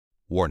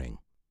Warning: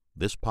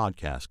 this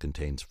podcast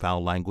contains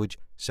foul language,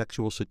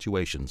 sexual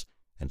situations,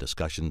 and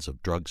discussions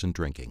of drugs and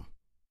drinking.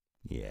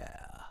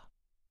 Yeah.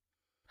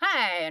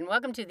 Hi, and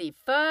welcome to the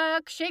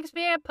Fuck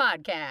Shakespeare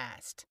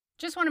podcast.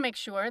 Just want to make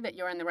sure that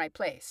you're in the right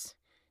place.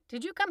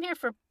 Did you come here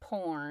for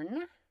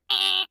porn?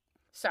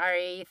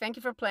 Sorry, thank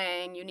you for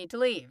playing. You need to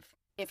leave.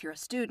 If you're a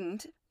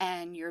student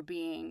and you're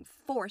being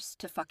forced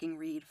to fucking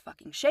read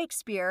fucking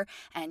Shakespeare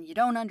and you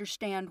don't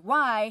understand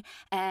why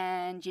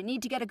and you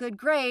need to get a good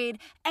grade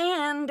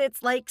and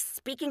it's like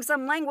speaking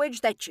some language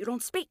that you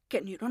don't speak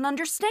and you don't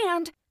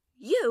understand,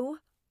 you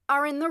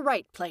are in the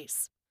right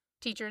place.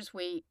 Teachers,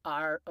 we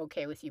are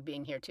okay with you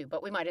being here too,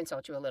 but we might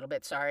insult you a little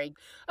bit. Sorry.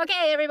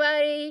 Okay,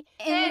 everybody,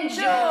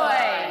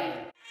 enjoy!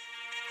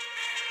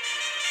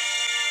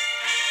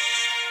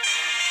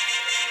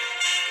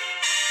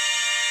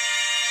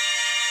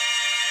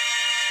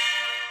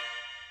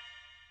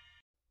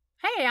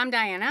 Hey, I'm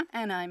Diana.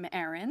 And I'm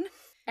Erin.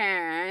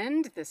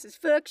 And this is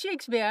Fuck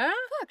Shakespeare.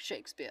 Fuck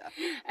Shakespeare.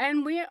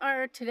 And we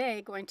are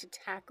today going to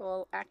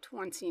tackle Act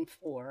 1, Scene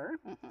 4,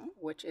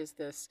 which is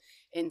this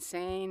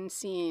insane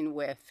scene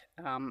with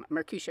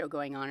Mercutio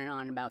going on and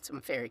on about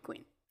some fairy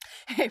queen.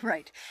 Hey,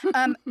 right.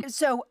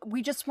 So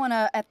we just want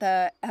to, at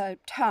the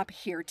top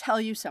here,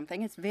 tell you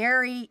something. It's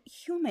very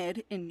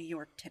humid in New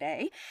York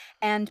today,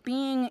 and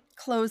being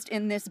closed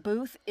in this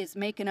booth is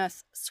making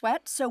us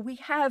sweat. So we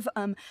have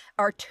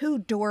our two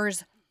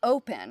doors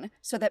open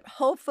so that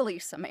hopefully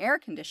some air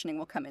conditioning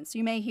will come in. So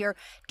you may hear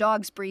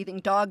dogs breathing,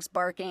 dogs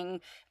barking,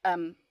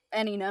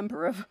 any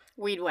number of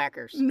weed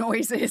whackers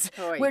noises.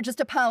 Oy. We're just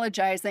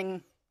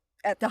apologizing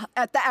at the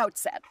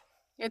outset.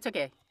 It's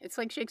okay. It's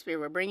like Shakespeare.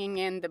 We're bringing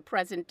in the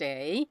present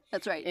day.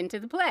 That's right. Into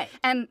the play.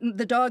 And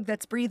the dog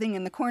that's breathing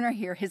in the corner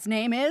here, his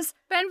name is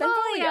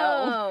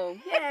Benvolio.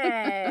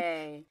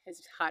 Yay!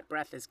 His hot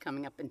breath is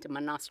coming up into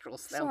my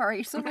nostrils, though.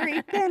 Sorry,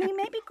 Benny.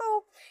 Maybe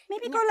go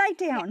lie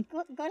down.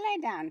 Go lie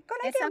down. Go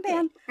lie down,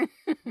 Ben.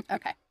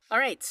 Okay. All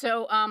right,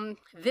 so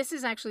this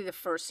is actually the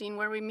first scene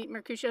where we meet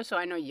Mercutio, so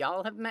I know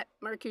y'all have met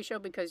Mercutio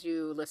because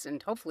you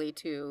listened, hopefully,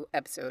 to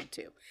episode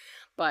 2.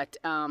 But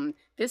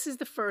this is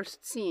the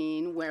first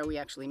scene where we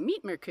actually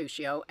meet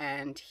Mercutio,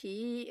 and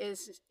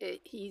he's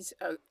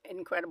an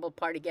incredible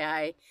party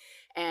guy,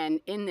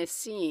 and in this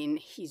scene,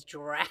 he's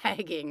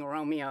dragging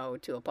Romeo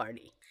to a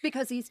party.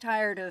 Because he's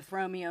tired of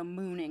Romeo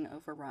mooning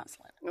over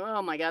Rosalind.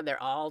 Oh my God,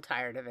 they're all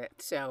tired of it.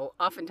 So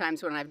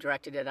oftentimes when I've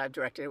directed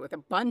it with a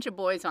bunch of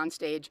boys on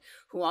stage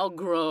who all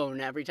groan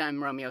every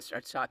time Romeo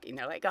starts talking.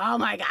 They're like, oh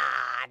my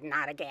God,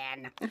 not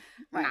again.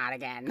 Right. Not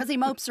again. Because he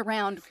mopes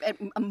around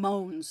and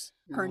moans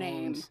her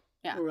name.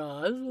 Yeah.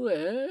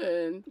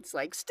 Rosalind. It's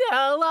like,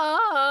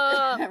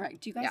 Stella. Right.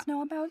 Do you guys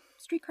know about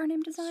Streetcar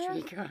Named Desire?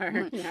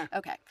 Streetcar, yeah.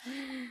 Okay.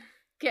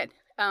 Good.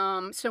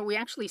 So we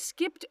actually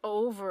skipped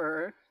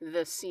over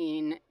the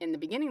scene in the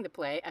beginning of the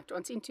play, Act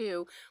 1, Scene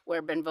 2,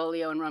 where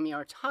Benvolio and Romeo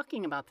are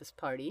talking about this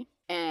party.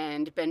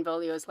 And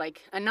Benvolio is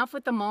like, enough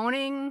with the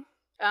moaning.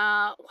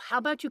 How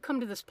about you come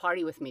to this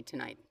party with me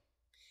tonight?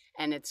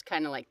 And it's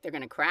kind of like they're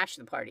going to crash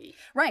the party.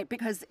 Right,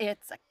 because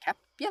it's a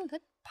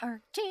Capulet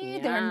party.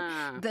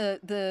 Yeah.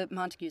 The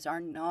Montagues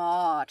are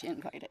not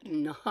invited.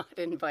 Not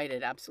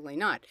invited, absolutely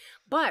not.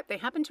 But they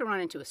happen to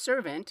run into a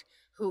servant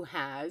who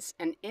has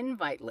an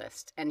invite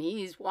list, and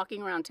he's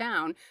walking around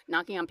town,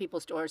 knocking on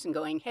people's doors and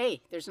going,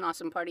 hey, there's an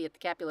awesome party at the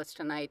Capulets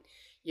tonight.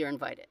 You're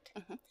invited.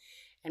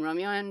 And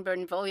Romeo and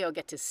Benvolio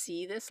get to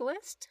see this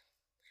list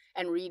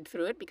and read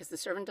through it because the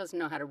servant doesn't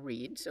know how to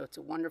read, so it's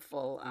a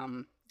wonderful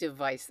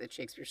device that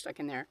Shakespeare stuck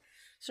in there.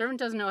 Servant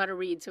doesn't know how to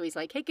read, so he's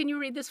like, hey, can you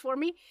read this for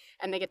me?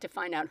 And they get to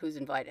find out who's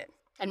invited.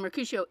 And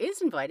Mercutio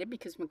is invited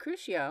because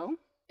Mercutio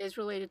is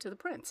related to the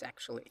prince,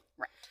 actually.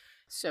 Right.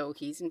 So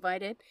he's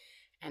invited.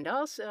 And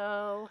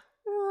also,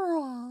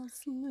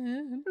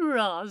 Rosalind.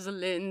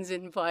 Rosalind's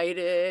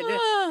invited.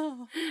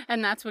 Oh.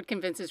 And that's what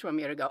convinces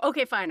Romeo to go,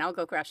 okay, fine, I'll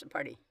go crash the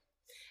party.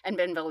 And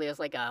Benvolio's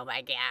like, oh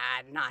my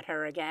God, not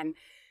her again.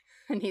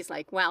 And he's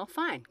like, well,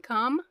 fine,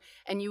 come,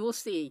 and you will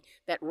see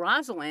that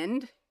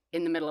Rosalind,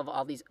 in the middle of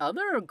all these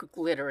other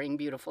glittering,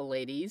 beautiful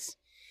ladies,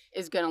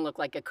 is going to look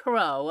like a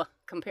crow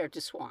compared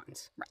to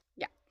swans. Right.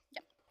 Yeah.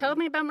 Tell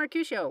me about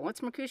Mercutio.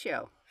 What's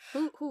Mercutio?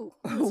 Who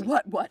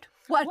What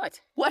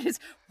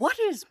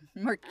is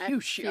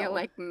Mercutio? I feel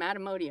like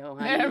Madame Odio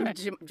on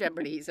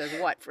Jeopardy. He says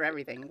what for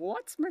everything.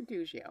 What's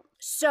Mercutio?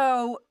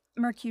 So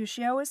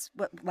Mercutio is,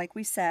 like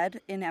we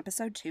said in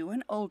episode 2,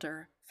 an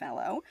older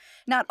fellow.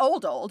 Not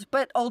old,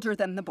 but older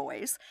than the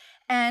boys.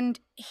 And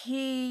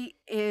he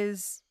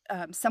is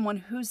someone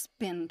who's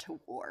been to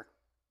war.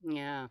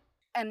 Yeah.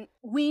 And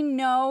we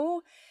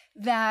know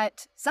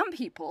that some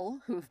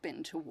people who've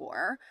been to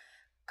war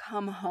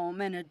come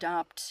home and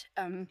adopt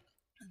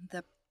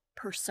the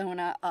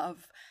persona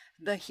of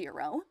the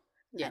hero.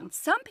 Yeah. And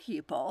some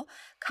people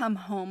come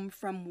home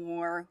from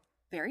war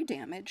very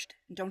damaged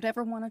and don't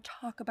ever want to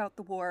talk about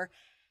the war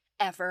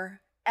ever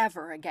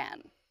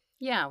again.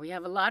 Yeah, we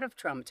have a lot of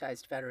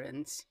traumatized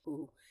veterans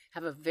who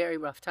have a very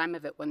rough time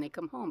of it when they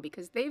come home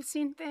because they've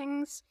seen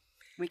things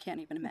we can't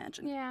even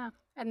imagine. Yeah,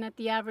 and that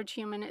the average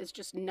human is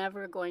just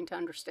never going to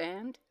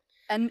understand.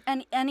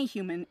 And any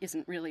human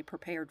isn't really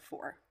prepared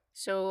for.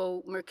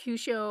 So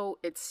Mercutio,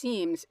 it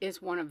seems,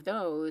 is one of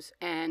those.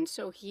 And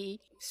so he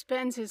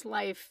spends his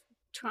life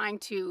trying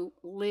to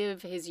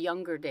live his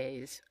younger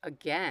days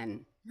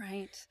again.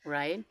 Right.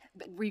 Right?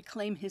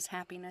 Reclaim his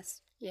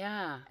happiness.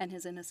 Yeah. And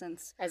his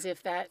innocence. As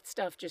if that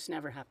stuff just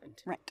never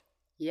happened. Right.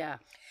 Yeah.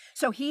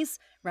 So he's,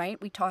 right,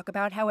 we talk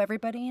about how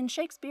everybody in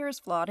Shakespeare is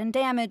flawed and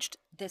damaged.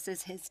 This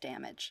is his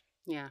damage.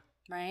 Yeah.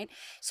 Right?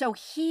 So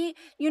he,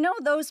 you know,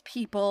 those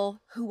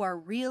people who are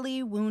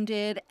really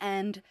wounded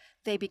and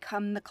they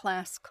become the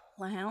class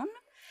clown?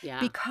 Yeah.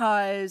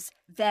 Because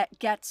that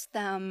gets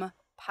them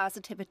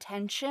positive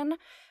attention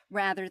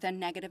rather than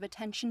negative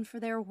attention for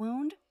their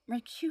wound.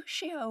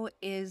 Mercutio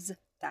is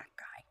that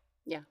guy.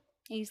 Yeah.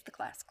 He's the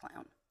class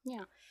clown.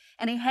 Yeah.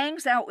 And he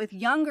hangs out with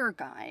younger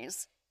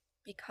guys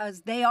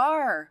because they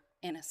are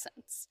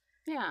innocents.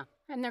 Yeah.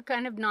 And they're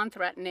kind of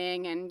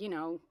non-threatening and, you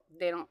know,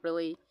 they don't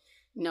really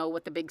know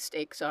what the big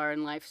stakes are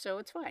in life, so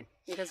it's fine.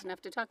 He doesn't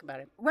have to talk about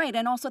it. Right,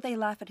 and also they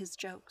laugh at his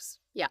jokes.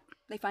 Yeah.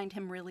 They find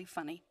him really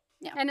funny.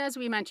 Yeah. And as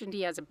we mentioned,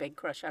 he has a big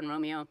crush on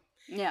Romeo.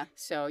 Yeah.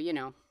 So, you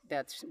know,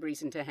 that's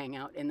reason to hang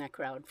out in that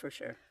crowd for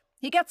sure.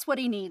 He gets what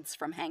he needs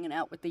from hanging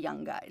out with the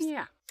young guys.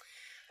 Yeah.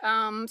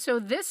 So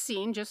this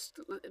scene, just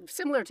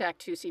similar to Act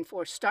 2, Scene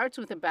 4, starts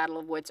with a battle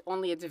of wits,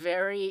 only it's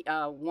very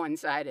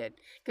one-sided.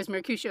 Because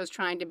Mercutio's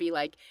trying to be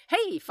like,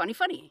 hey, funny,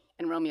 funny.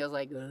 And Romeo's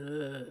like,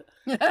 ugh.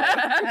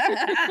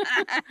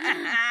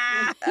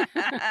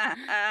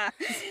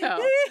 So,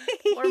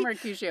 poor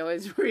Mercutio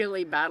is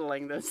really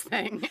battling this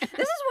thing. This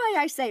is why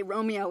I say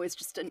Romeo is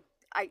just an...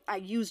 I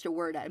used a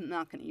word I'm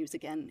not going to use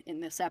again in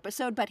this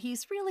episode, but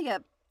he's really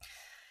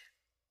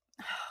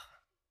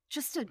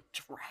just a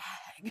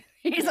drag.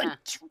 He's a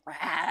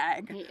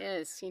drag. He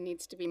is. He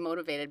needs to be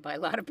motivated by a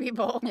lot of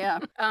people. Yeah.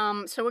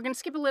 So we're going to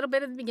skip a little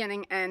bit at the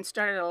beginning and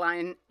start at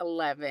line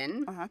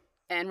 11. Uh-huh.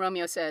 And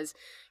Romeo says,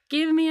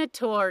 "Give me a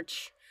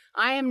torch.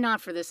 I am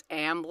not for this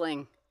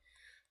ambling.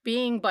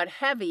 Being but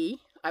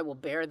heavy, I will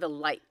bear the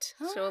light."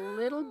 So a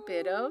little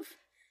bit of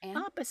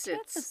opposites.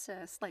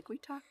 Antithesis, like we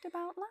talked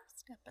about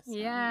last episode.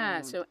 Yeah,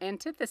 so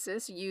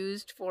antithesis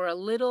used for a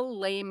little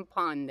lame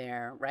pun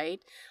there,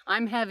 right?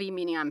 I'm heavy,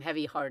 meaning I'm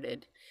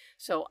heavy-hearted.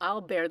 So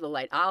I'll bear the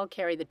light. I'll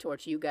carry the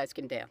torch. You guys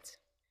can dance.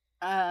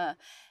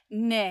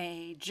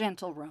 Nay,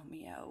 gentle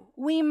Romeo,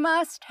 we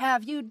must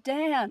have you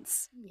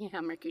dance.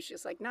 Yeah,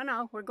 Mercutio's like,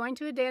 no, we're going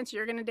to a dance.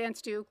 You're going to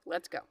dance too.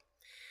 Let's go.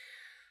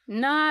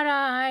 Not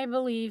I,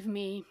 believe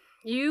me.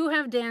 You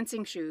have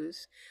dancing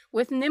shoes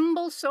with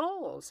nimble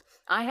soles.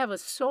 I have a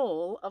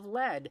soul of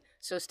lead,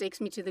 so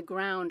stakes me to the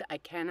ground I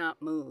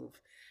cannot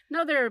move.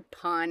 Another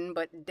pun,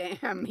 but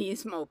damn,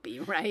 he's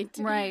mopey, right?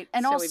 Right.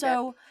 And So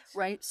also,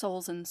 right,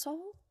 souls and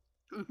soul.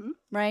 Mm-hmm.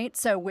 Right?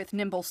 So with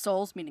nimble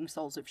soles, meaning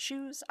soles of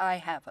shoes, I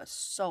have a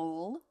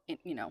soul,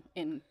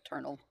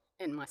 internal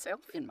In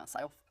myself. in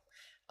myself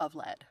of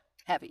lead.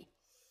 Heavy.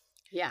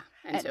 Yeah,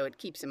 and so it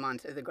keeps him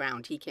onto the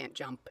ground. He can't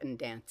jump and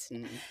dance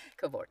and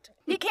cavort.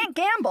 He can't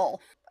gamble.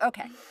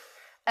 Okay.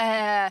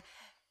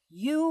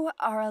 You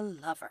are a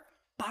lover.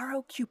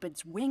 Borrow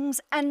Cupid's wings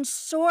and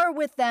soar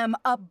with them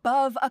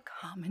above a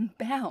common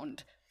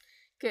bound.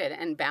 Good,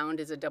 and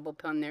bound is a double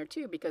pun there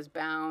too, because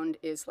bound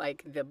is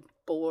like the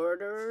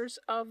borders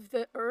of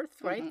the earth,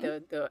 right?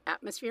 Mm-hmm. The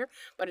atmosphere,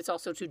 but it's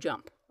also to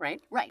jump,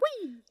 right? Right.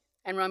 Whee!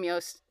 And Romeo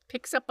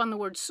picks up on the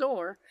word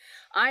soar.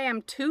 I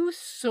am too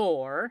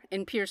sore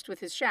and pierced with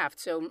his shaft.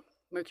 So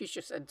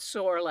Mercutio said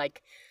soar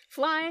like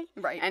fly,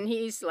 Right. and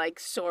he's like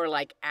soar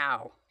like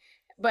ow.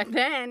 But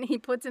then he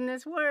puts in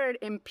this word,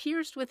 and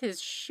pierced with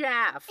his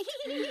shaft.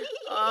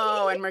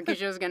 Oh, and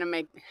Mercutio's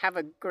gonna have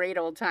a great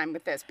old time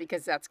with this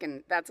because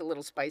that's a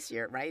little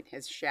spicier, right?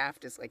 His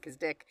shaft is like his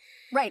dick.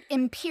 Right.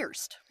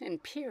 Impierced.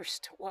 And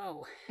pierced.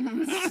 Whoa.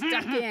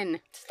 Stuck in.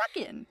 Stuck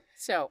in.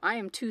 So I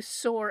am too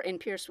sore and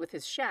pierced with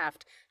his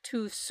shaft,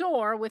 too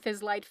sore with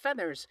his light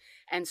feathers,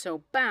 and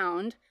so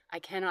bound, I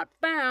cannot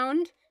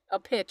bound a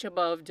pitch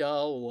above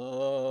dull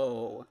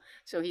woe.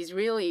 So he's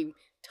really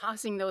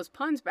tossing those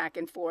puns back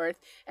and forth,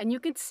 and you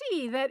could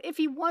see that if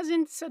he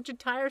wasn't such a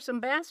tiresome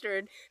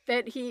bastard,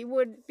 that he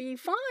would be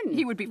fun.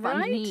 He would be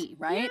funny,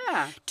 right?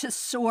 Yeah. To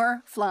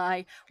soar,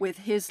 fly with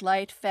his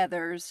light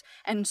feathers,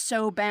 and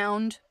so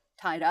bound,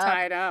 tied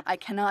up. I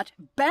cannot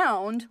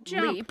bound,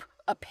 Jump. leap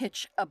a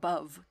pitch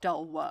above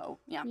dull woe.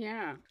 Yeah.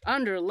 Yeah.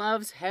 Under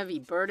love's heavy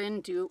burden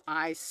do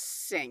I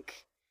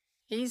sink.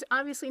 He's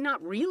obviously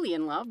not really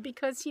in love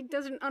because he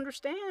doesn't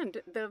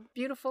understand the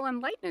beautiful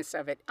and lightness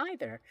of it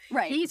either.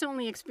 Right. He's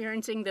only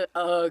experiencing the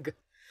ugh.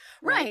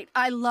 Right.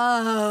 I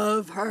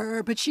love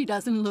her, but she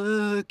doesn't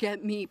look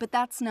at me. But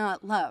that's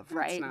not love,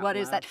 right? not What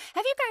is love. that?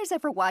 Have you guys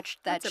ever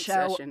watched that That's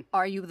show, obsession.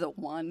 Are You the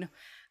One?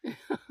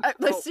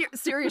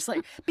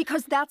 Seriously,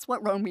 because that's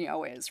what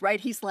Romeo is, right?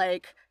 He's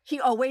like, he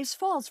always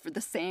falls for the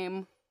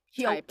same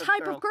Type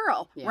of of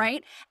girl, Yeah.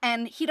 right?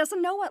 And he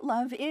doesn't know what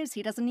love is.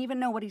 He doesn't even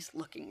know what he's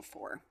looking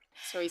for.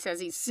 So he says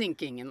he's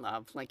sinking in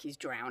love, like he's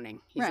drowning.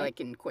 He's Right. like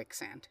in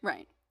quicksand.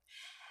 Right.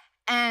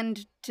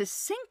 And to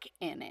sink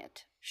in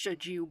it,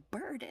 should you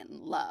burden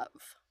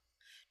love?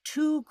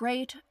 too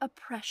great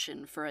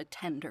oppression for a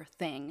tender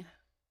thing.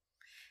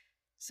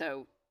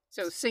 So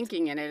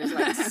sinking in it is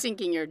like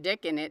sinking your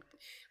dick in it.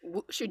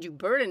 Should you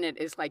burden it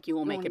is like you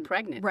will make it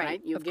pregnant,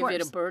 right? You'll give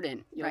it a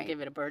burden. You'll give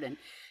it a burden.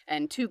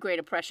 And too great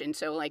oppression.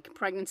 So like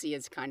pregnancy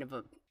is kind of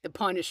the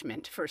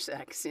punishment for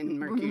sex in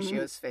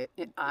Mercutio's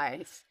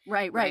eyes.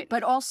 Right.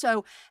 But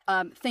also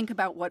think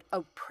about what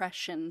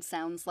oppression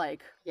sounds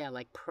like. Yeah,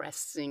 like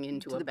pressing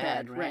into a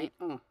bed, right?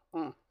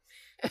 right.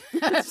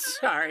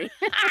 Sorry.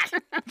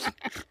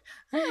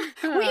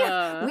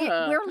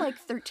 We're like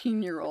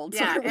 13-year-olds.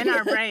 Yeah, in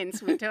our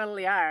brains, we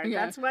totally are.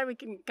 Yeah. That's why we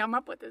can come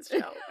up with this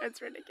show.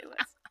 It's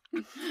ridiculous.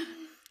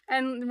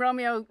 And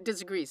Romeo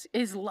disagrees.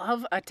 Is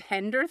love a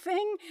tender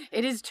thing?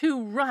 It is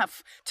too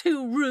rough,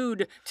 too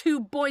rude, too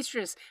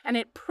boisterous, and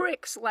it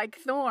pricks like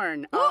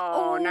thorn.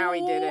 Oh, now he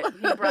did it.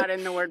 He brought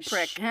in the word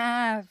prick.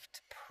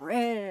 Shaft,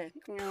 prick,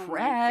 Oh,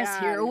 press,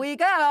 here we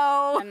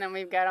go. And then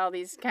we've got all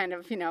these kind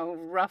of,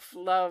 rough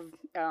love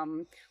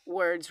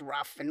words,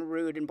 rough and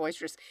rude and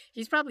boisterous.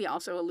 He's probably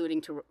also alluding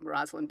to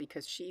Rosalind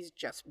because she's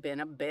just been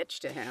a bitch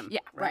to him. Yeah,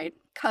 right?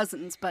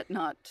 Cousins, but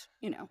not,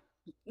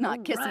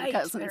 not kissing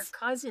cousins. They're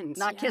cousins.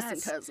 Not kissing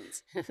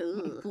cousins.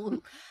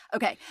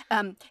 Okay.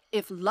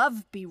 If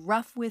love be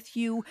rough with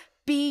you,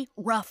 be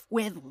rough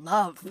with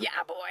love.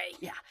 Yeah, boy.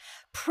 Yeah.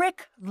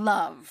 Prick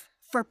love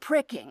for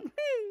pricking.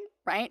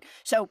 Right?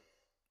 So,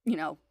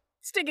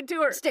 Stick it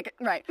to her. stick it,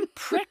 right.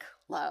 Prick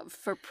love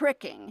for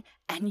pricking,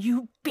 and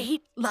you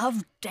beat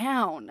love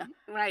down.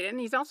 Right, and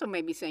he's also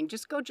maybe saying,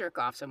 just go jerk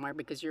off somewhere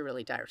because you're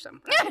really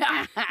tiresome.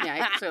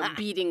 Yeah, so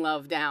beating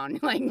love down.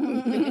 Like,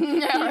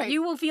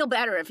 you will feel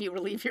better if you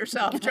relieve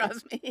yourself,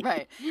 trust me.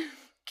 Right.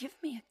 Give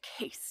me a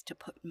case to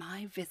put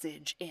my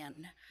visage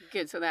in.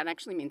 Good, so that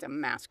actually means a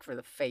mask for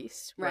the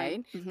face,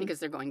 right? Because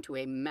they're going to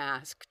a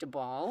masked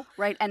ball.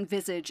 Right, and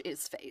visage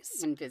is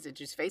face. And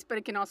visage is face, but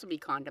it can also be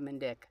condom and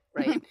dick,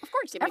 right? Of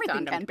course, Give me everything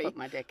condom can to be. put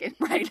my dick in.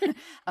 Right.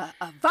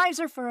 A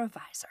visor for a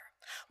visor.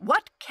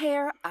 What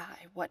care I,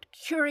 what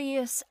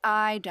curious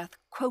eye doth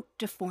quote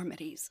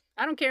deformities.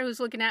 I don't care who's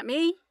looking at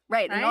me.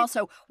 Right, and Right?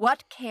 also,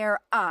 what care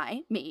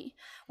I, me,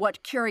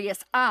 what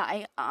curious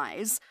eye,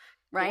 eyes,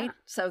 right? Yeah.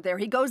 So there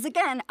he goes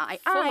again,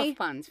 Full of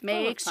puns, full of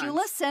makes you puns.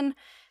 listen.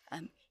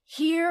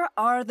 Here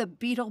are the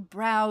beetle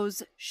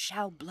brows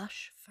shall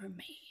blush for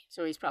me.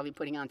 So he's probably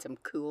putting on some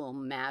cool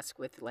mask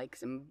with like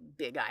some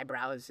big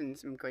eyebrows and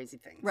some crazy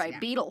things. Right, yeah.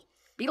 beetle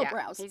Yeah,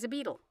 brows. He's a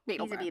beetle.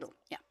 Beetle He's a brows. beetle.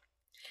 Yeah.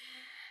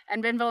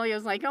 And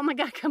Benvolio's like, oh my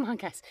God, come on,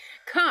 guys.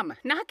 Come,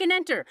 knock and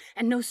enter.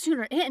 And no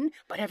sooner in,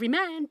 but every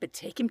man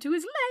betake him to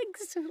his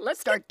legs.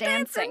 Let's Start get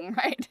dancing.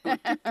 dancing,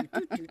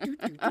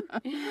 right?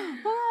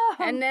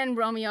 And then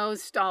Romeo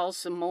stalls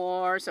some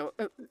more. So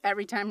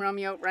every time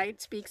Romeo,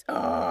 right, speaks,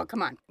 oh,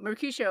 come on.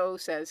 Mercutio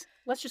says,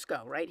 let's just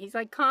go, right? He's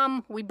like,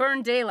 come, we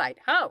burn daylight.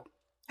 Ho!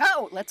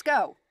 Oh, let's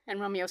go. And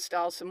Romeo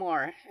stalls some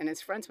more. And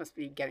his friends must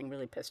be getting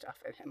really pissed off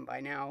at him by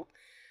now.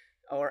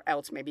 Or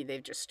else maybe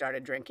they've just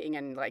started drinking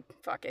and like,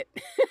 fuck it.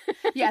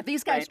 Yeah,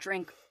 these guys Right.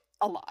 drink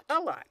a lot. A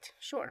lot,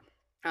 sure.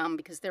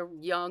 Because they're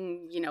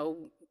young,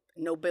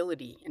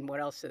 nobility. And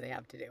what else do they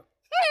have to do?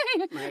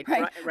 Right?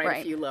 Write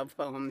a few love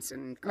poems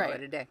and call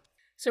it a day.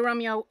 So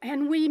Romeo,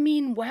 and we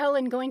mean well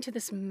in going to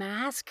this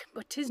mask,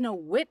 but 'tis no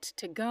wit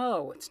to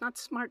go. It's not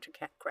smart to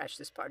crash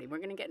this party. We're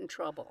going to get in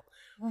trouble.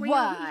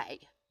 Why,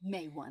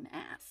 may one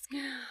ask?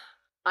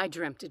 I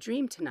dreamt a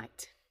dream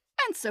tonight.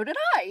 And so did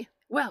I.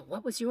 Well,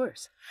 what was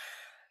yours?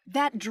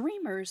 That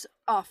dreamers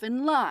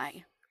often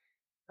lie.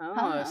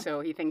 Oh,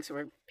 so he thinks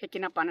we're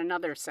picking up on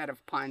another set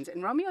of puns.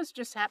 And Romeo's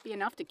just happy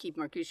enough to keep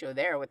Mercutio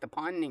there with the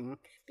punning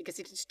because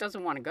he just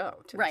doesn't want to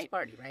go to this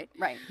party, right?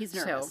 Right, he's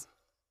nervous. So,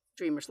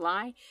 dreamers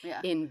lie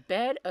Yeah. in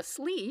bed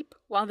asleep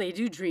while they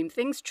do dream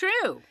things true.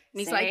 And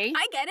he's like, See?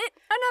 I get it.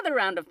 Another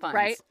round of puns.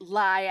 Right?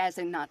 Lie as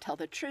in not tell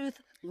the truth,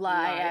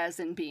 lie Lie. as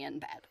in be in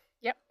bed.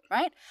 Yep.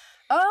 Right?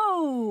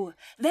 Oh,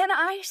 then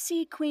I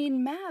see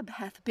Queen Mab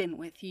hath been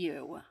with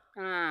you.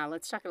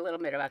 Let's talk a little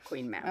bit about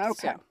Queen Mab.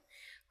 Okay. So,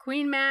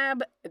 Queen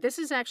Mab, this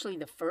is actually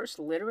the first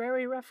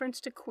literary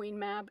reference to Queen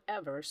Mab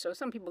ever. So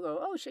some people go,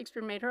 oh,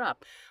 Shakespeare made her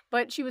up.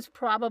 But she was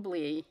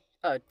probably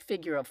a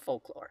figure of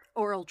folklore.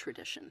 Oral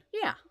tradition.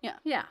 Yeah. Yeah.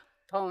 Yeah.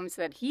 Poems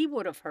that he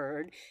would have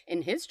heard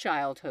in his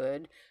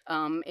childhood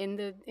in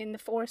the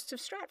forests of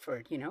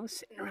Stratford,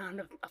 sitting around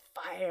a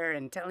fire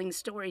and telling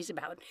stories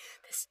about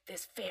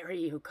this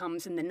fairy who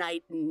comes in the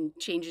night and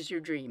changes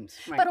your dreams.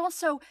 Right? But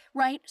also,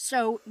 right,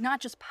 so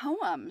not just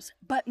poems,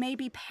 but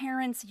maybe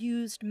parents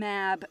used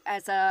Mab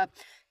as a,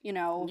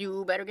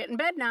 you better get in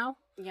bed now.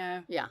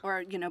 yeah. Yeah.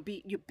 Or,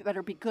 you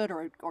better be good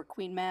or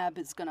Queen Mab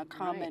is going to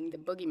come Right, and the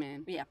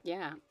boogeyman. Yeah.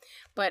 Yeah.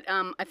 But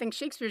I think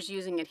Shakespeare's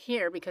using it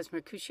here because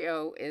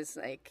Mercutio is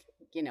like,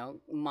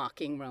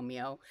 mocking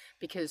Romeo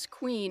because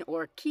queen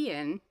or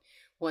Cian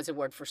was a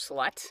word for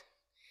slut.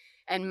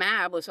 And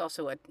Mab was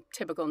also a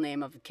typical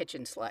name of a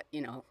kitchen slut,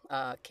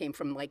 came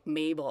from like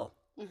Mabel,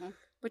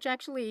 which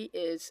actually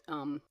is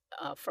from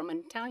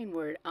an Italian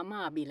word,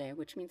 amabile,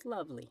 which means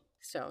lovely.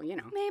 So, you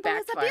know, Mabel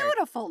is a backfired.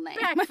 beautiful name.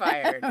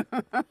 Backfired.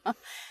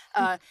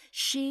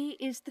 She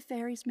is the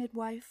fairy's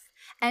midwife,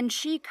 and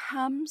she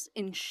comes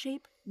in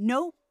shape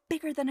no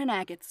bigger than an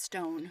agate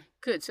stone.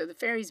 Good. So the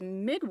fairy's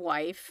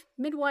midwife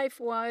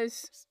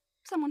was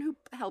Someone who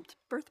helped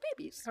birth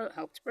babies.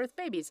 helped birth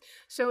babies.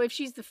 So if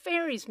she's the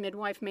fairy's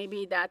midwife,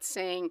 maybe that's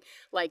saying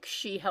like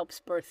she helps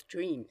birth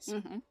dreams.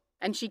 Mm-hmm.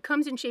 And she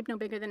comes in shape no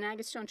bigger than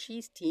agate stone.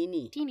 She's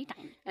teeny. Teeny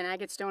tiny. An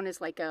agate stone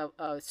is like a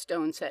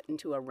stone set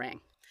into a ring.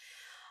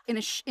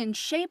 In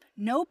shape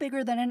no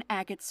bigger than an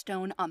agate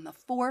stone on the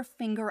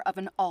forefinger of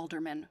an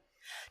alderman,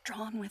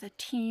 drawn with a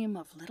team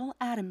of little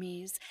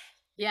atomies.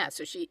 Yeah,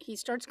 so he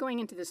starts going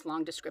into this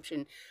long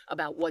description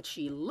about what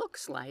she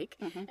looks like.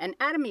 Mm-hmm. And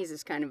atomies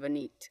is kind of a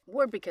neat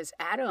word because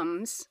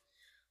atoms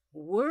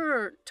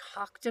were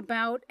talked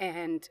about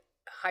and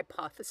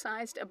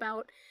hypothesized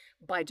about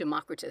by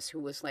Democritus, who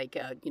was like,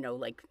 I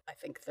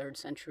think 3rd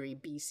century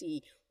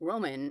BC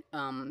Roman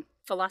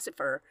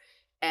philosopher.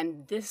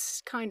 And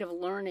this kind of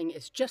learning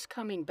is just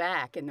coming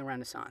back in the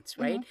Renaissance,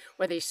 right? Mm-hmm.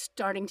 Where they're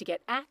starting to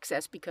get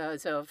access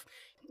because of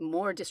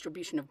more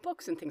distribution of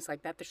books and things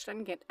like that. They're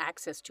starting to get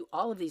access to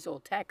all of these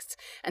old texts.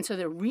 And so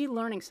they're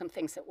relearning some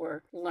things that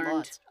were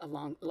lost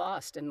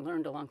and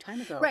learned a long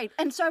time ago. Right.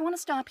 And so I want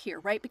to stop here,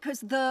 right?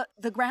 Because the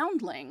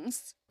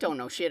groundlings Don't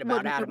know shit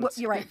about atoms.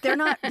 You're right. They're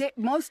not.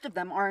 Most of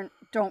them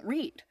don't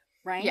read,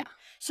 right? Yeah.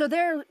 So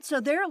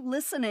they're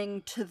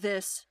listening to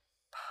this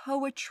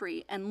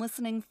poetry and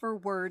listening for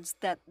words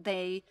that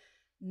they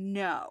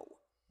know,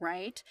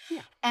 right?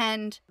 Yeah.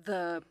 And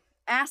the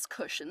ass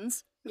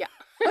cushions, Yeah.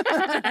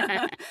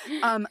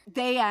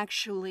 they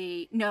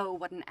actually know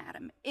what an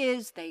atom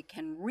is. They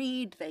can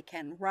read, they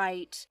can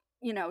write,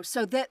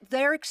 so that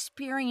they're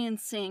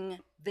experiencing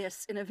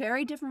this in a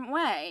very different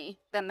way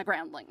than the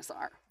groundlings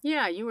are.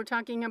 Yeah, you were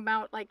talking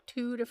about like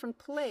 2 different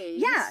plays.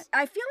 Yeah,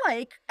 I feel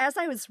like as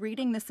I was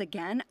reading this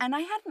again, and I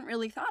hadn't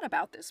really thought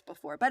about this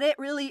before, but it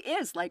really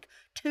is like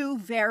 2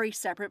 very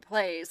separate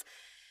plays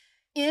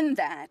in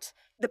that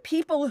the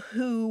people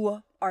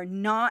who are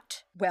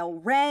not well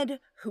read,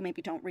 who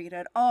maybe don't read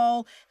at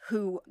all,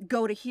 who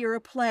go to hear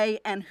a play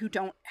and who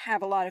don't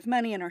have a lot of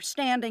money and are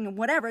standing and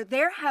whatever,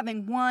 they're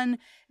having one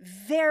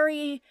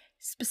very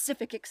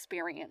specific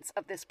experience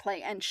of this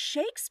play. And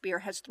Shakespeare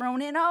has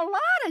thrown in a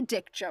lot of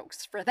dick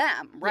jokes for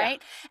them,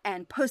 right? Yeah.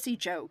 And pussy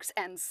jokes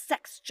and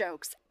sex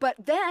jokes.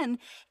 But then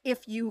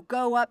if you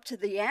go up to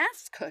the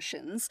ass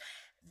cushions,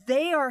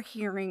 they are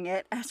hearing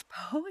it as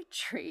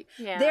poetry.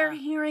 Yeah. They're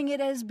hearing it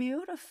as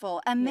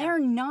beautiful. And they're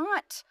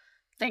not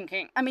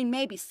thinking, I mean,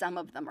 maybe some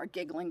of them are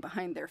giggling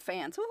behind their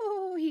fans.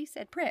 Oh, he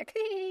said prick.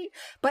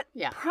 But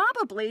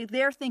probably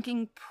they're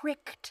thinking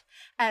pricked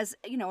as,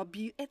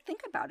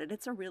 think about it.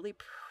 It's a really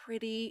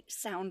pretty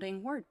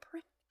sounding word,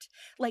 pricked.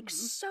 Like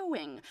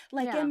sewing,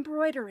 like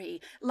embroidery,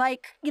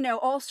 like,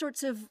 all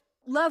sorts of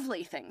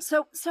lovely things.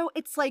 So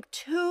it's like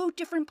 2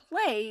 different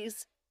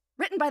plays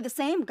written by the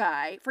same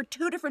guy for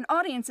 2 different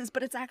audiences,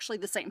 but it's actually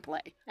the same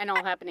play. And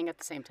all happening at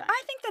the same time.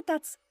 I think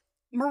that's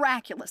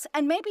miraculous.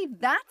 And maybe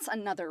that's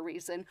another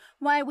reason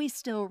why we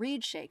still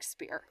read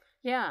Shakespeare.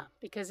 Yeah,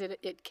 because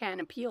it can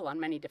appeal on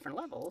many different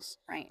levels.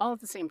 Right. All at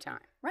the same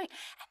time. Right.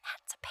 And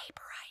that's a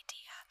paper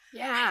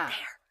idea. Yeah. Right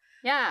there.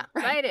 Yeah.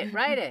 Right.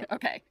 Write it.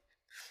 Okay.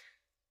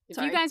 If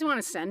you guys want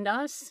to send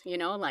us,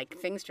 like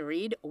things to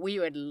read, we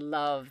would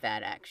love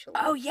that actually.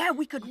 Oh yeah,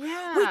 we could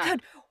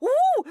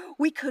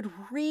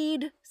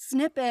read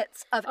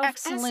snippets of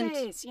excellent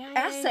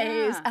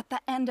essays at the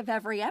end of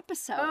every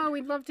episode. Oh,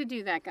 we'd love to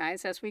do that,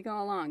 guys, as we go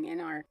along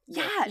in our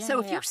So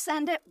if you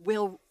send it,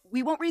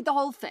 we won't read the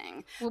whole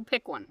thing. We'll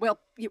pick one.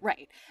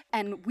 Right.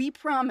 And we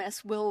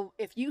promise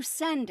if you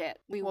send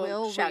it,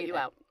 we'll shout read you it.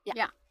 out.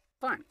 Yeah.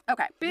 Fun.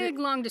 Okay. Big,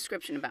 long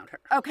description about her.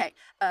 Okay.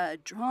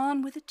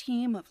 Drawn with a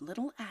team of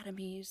little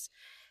atomies,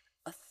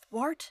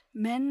 athwart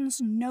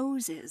men's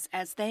noses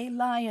as they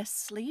lie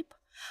asleep,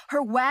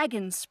 her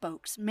wagon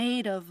spokes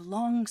made of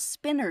long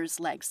spinner's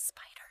leg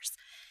spiders,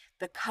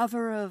 the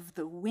cover of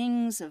the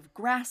wings of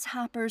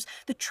grasshoppers,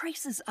 the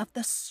traces of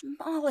the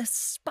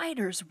smallest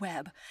spider's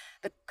web,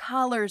 the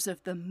collars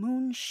of the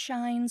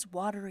moonshine's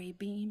watery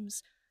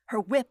beams, her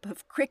whip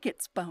of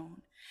cricket's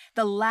bone,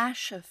 the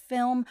lash of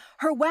film,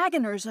 her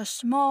wagoner's a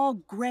small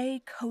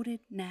gray-coated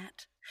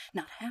gnat,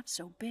 not half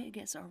so big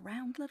as a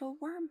round little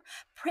worm,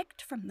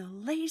 pricked from the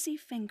lazy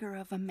finger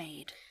of a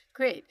maid.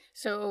 Great.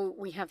 So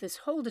we have this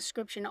whole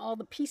description. All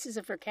the pieces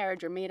of her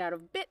carriage are made out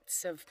of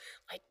bits of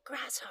like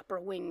grasshopper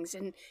wings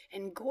and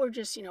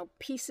gorgeous,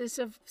 pieces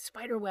of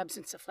spider webs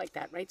and stuff like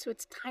that, right? So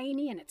it's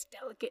tiny and it's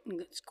delicate and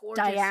it's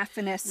gorgeous.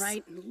 Diaphanous.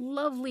 Right?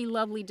 Lovely,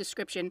 lovely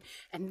description.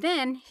 And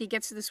then he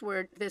gets to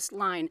this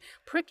line,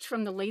 pricked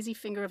from the lazy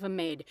finger of a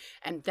maid.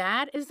 And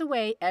that is the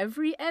way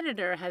every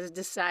editor has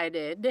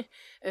decided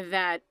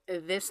that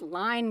this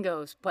line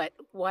goes. But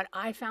what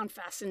I found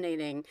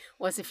fascinating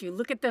was if you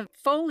look at the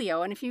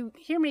folio, and if you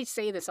hear me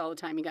say this all the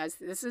time, you guys,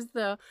 this is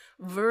the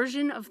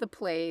version of the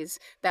plays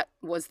that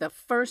was the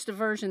first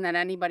version that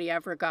anybody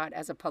ever got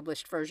as a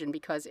published version,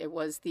 because it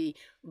was the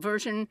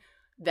version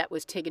that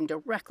was taken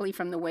directly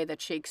from the way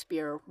that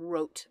Shakespeare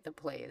wrote the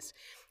plays.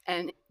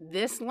 And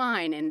this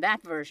line in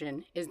that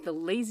version is the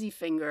lazy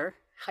finger,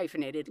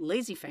 hyphenated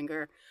lazy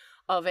finger,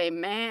 of a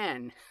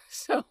man.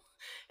 So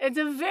it's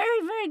a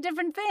very, very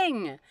different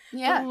thing.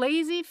 Yeah. The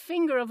lazy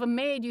finger of a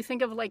maid, you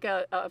think of like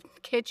a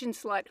kitchen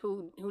slut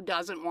who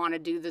doesn't want to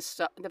do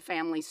the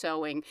family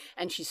sewing,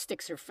 and she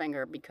sticks her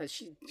finger because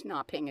she's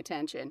not paying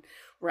attention,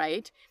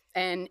 right?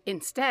 And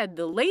instead,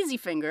 the lazy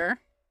finger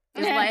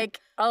is like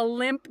a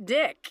limp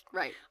dick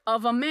Right.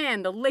 of a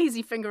man, the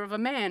lazy finger of a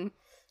man.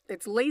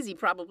 It's lazy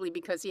probably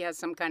because he has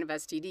some kind of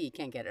STD, he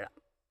can't get it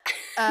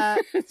up.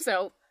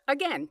 So,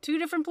 again, two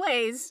different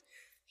plays,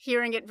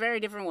 hearing it very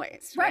different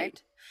ways,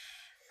 right?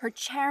 Her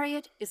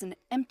chariot is an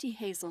empty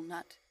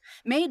hazelnut,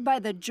 made by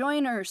the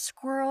joiner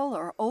squirrel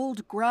or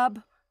old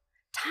grub.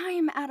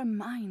 Time out of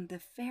mind, the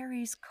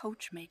fairies'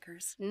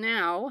 coachmakers.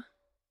 Now,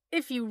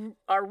 if you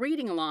are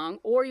reading along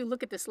or you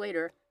look at this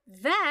later,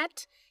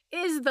 that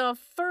is the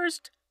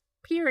first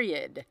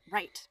period.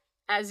 Right.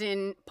 As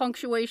in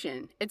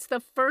punctuation. It's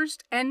the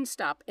first end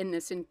stop in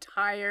this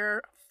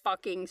entire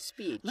fucking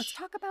speech. Let's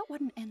talk about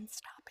what an end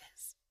stop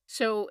is.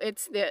 So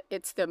it's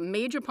the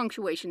major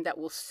punctuation that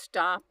will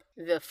stop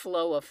the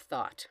flow of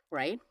thought,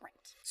 right? Right.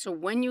 So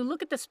when you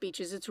look at the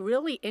speeches, it's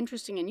really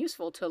interesting and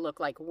useful to look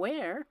like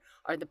where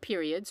are the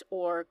periods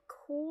or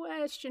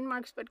question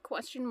marks, but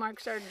question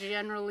marks are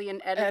generally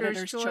an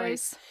editor's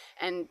choice.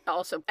 And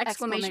also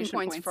exclamation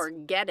points for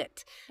get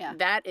it. Yeah.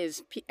 That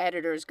is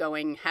editors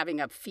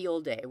having a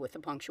field day with the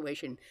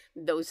punctuation.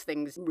 Those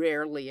things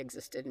rarely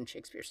existed in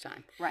Shakespeare's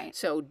time. Right.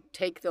 So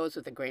take those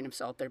with a grain of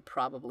salt. They're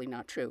probably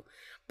not true.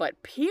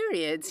 But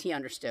periods, he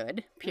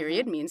understood.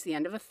 Period means the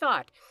end of a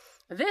thought.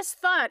 This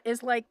thought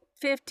is like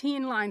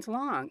 15 lines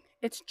long.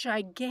 It's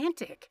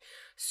gigantic.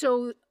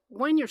 So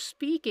when you're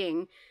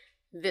speaking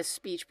this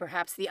speech,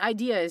 perhaps the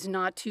idea is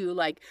not to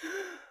like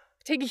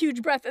take a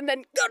huge breath and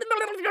then go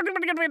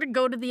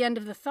to the end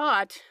of the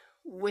thought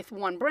with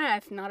one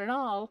breath, not at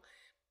all.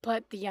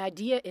 But the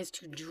idea is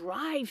to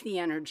drive the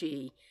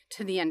energy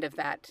to the end of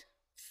that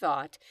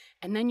thought.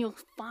 And then you'll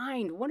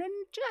find what a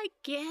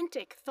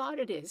gigantic thought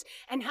it is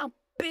and how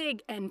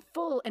big and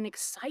full and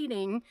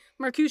exciting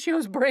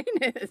Mercutio's brain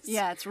is.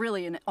 Yeah, it's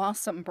really an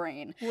awesome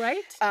brain.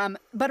 Right?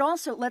 But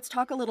also, let's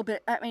talk a little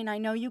bit. I mean, I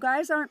know you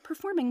guys aren't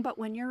performing, but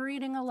when you're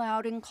reading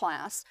aloud in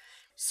class,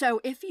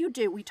 so if you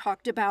do, we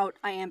talked about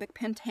iambic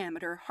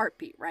pentameter,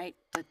 heartbeat, right?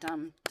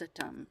 Da-dum,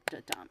 da-dum,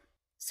 da-dum.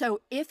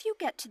 So if you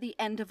get to the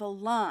end of a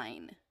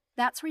line,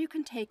 that's where you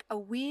can take a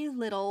wee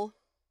little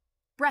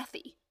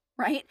breathy.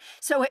 Right?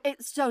 So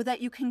so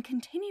that you can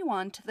continue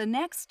on to the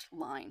next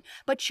line,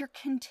 but you're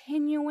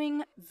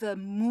continuing the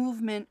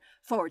movement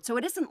forward. So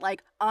it isn't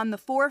like on the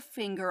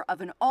forefinger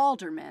of an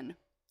alderman.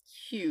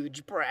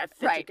 Huge breath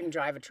that you can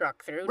drive a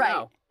truck through. Right.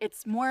 No.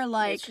 It's more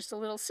like... It's just a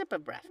little sip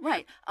of breath.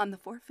 Right. On the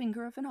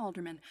forefinger of an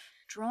alderman,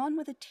 drawn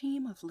with a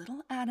team of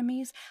little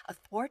atomies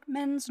athwart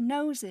men's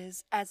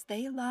noses as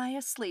they lie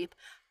asleep,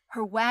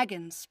 her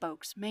wagon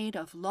spokes made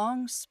of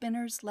long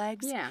spinner's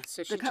legs. Yeah,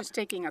 so she's just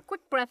taking a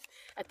quick breath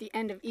at the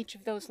end of each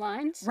of those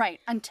lines.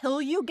 Right,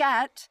 until you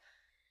get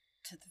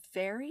to the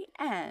very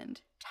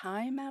end.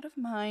 Time out of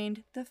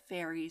mind, the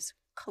fairies'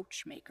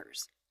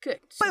 coachmakers.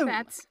 Good. So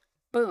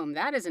boom,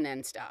 that is an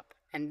end stop.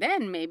 And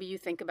then maybe you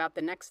think about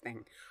the next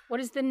thing. What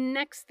is the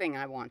next thing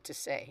I want to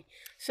say?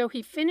 So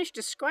he finished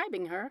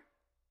describing her.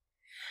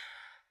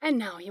 And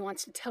now he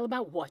wants to tell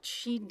about what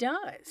she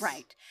does.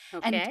 Right.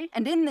 Okay.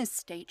 And in this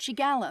state, she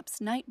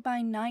gallops night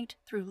by night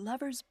through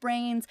lovers'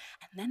 brains,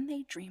 and then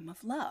they dream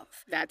of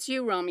love. That's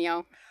you,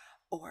 Romeo.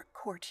 Or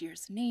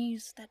courtiers'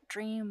 knees that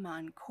dream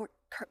on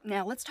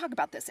now, let's talk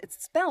about this.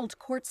 It's spelled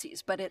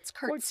courtsies, but it's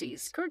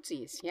curtsies.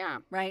 Curtsies, yeah.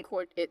 Right.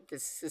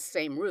 This is the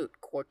same root,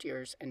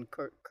 courtiers and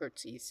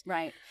curtsies.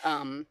 Right.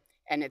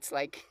 And it's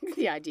like,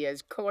 the idea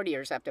is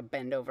courtiers have to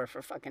bend over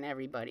for fucking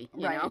everybody,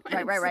 you know?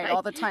 Right. Like,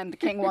 All the time the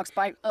king walks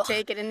by. Ugh.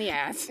 Take it in the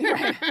ass.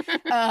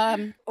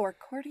 Or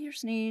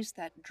courtiers' knees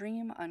that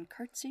dream on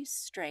curtsies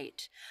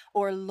straight.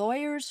 Or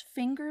lawyers'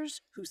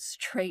 fingers who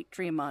straight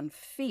dream on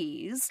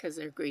fees. Because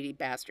they're greedy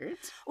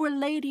bastards. Or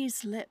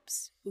ladies'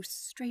 lips who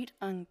straight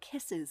on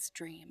kisses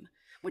dream,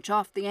 which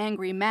oft the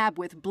angry mab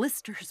with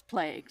blisters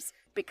plagues,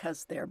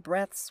 because their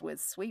breaths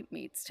with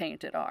sweetmeats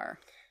tainted are.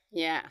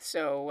 Yeah,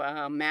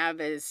 so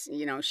Mav is,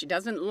 she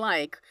doesn't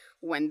like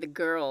when the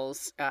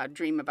girls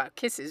dream about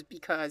kisses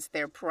because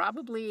they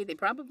probably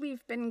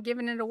have been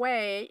giving it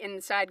away in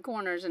the side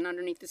corners and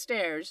underneath the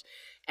stairs,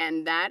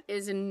 and that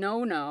is a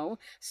no-no.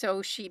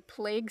 So she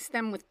plagues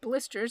them with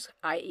blisters,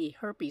 i.e.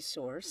 herpes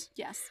sores.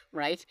 Yes.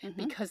 Right?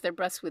 Mm-hmm. Because they're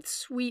breasts with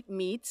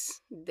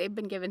sweetmeats, they've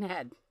been given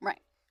head. Right.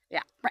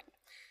 Yeah. Right.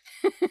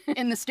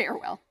 In the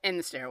stairwell. In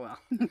the stairwell.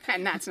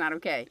 And that's not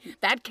okay.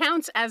 That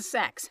counts as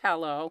sex.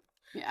 Hello.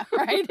 Yeah,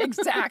 right,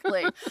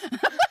 exactly. Right.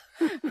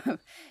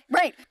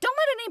 Don't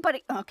let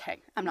anybody... Okay,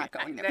 I'm not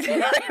going there.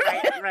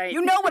 Right.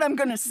 You know what I'm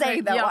going to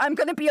say, though. Yep. I'm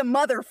going to be a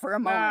mother for a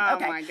moment. Oh,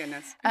 okay. my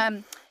goodness.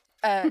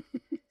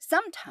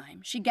 Sometime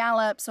she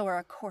gallops o'er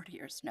a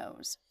courtier's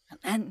nose, and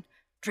then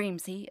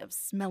dreams he of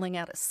smelling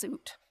out a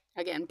suit.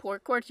 Again, poor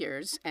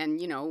courtiers,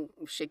 and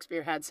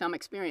Shakespeare had some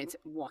experience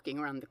walking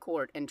around the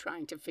court and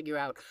trying to figure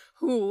out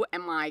who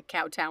am I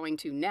kowtowing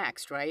to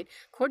next, right?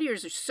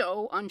 Courtiers are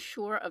so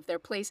unsure of their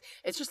place.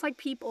 It's just like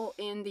people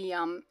in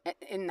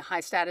the high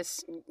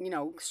status,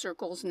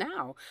 circles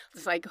now.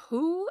 It's like,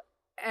 who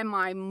am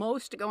I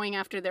most going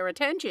after their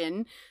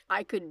attention?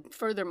 I could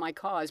further my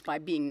cause by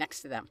being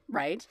next to them,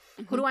 right?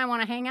 Mm-hmm. Who do I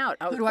want to hang out?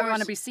 Who do I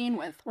want to be seen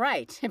with?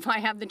 Right. If I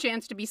have the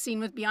chance to be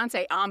seen with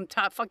Beyonce, I'm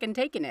fucking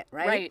taking it,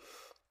 right?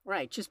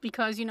 Right, just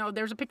because,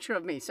 there's a picture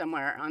of me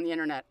somewhere on the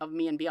internet of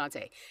me and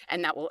Beyonce,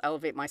 and that will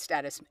elevate my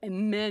status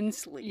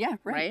immensely. Yeah,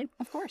 right?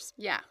 Of course.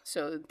 Yeah,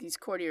 so these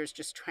courtiers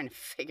just trying to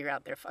figure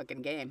out their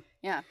fucking game.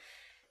 Yeah.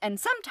 And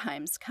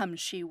sometimes comes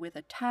she with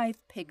a tithe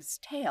pig's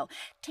tail,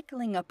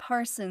 tickling a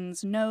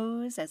parson's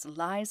nose as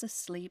lies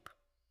asleep.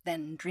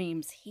 Then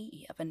dreams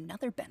he of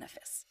another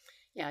benefice.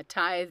 Yeah,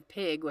 tithe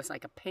pig was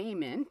like a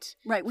payment.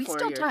 Right, we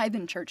still tithe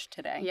in church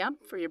today. Yep,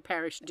 for your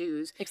parish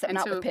dues. Except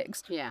not with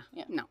pigs. Yeah,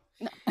 no.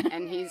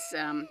 And he's,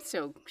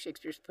 so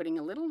Shakespeare's putting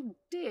a little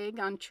dig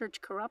on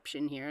church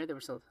corruption here. There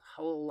was a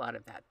whole lot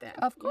of that then.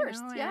 Of course,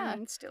 yeah.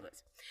 And still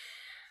is.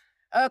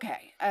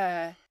 Okay,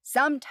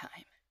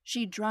 sometime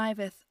she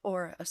driveth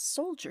o'er a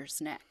soldier's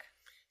neck.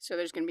 So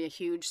there's going to be a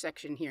huge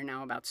section here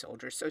now about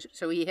soldiers.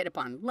 So he hit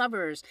upon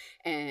lovers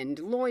and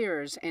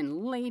lawyers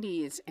and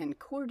ladies and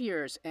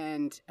courtiers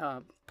and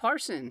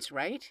parsons,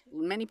 right?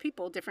 Many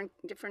people, different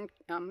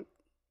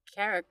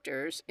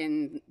characters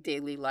in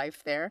daily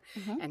life there.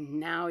 Mm-hmm. And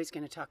now he's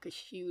going to talk a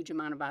huge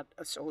amount about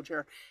a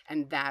soldier,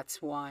 and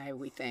that's why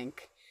we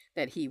think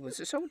that he was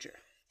a soldier.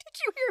 Did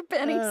you hear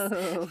Benny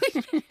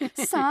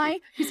sigh?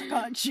 He's like,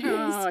 oh,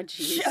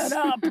 jeez. Shut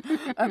up.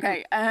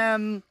 Okay.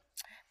 And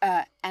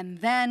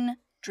then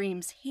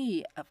dreams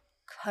he of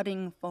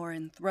cutting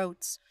foreign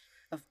throats,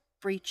 of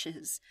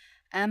breaches,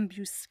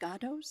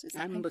 ambuscados? Is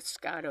that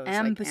ambuscados.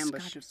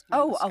 Ambuscados.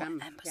 Like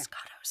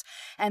ambuscados.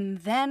 Yeah. And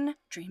then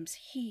dreams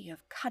he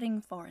of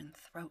cutting foreign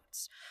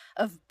throats,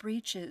 of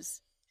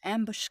breaches,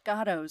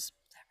 ambuscados. Is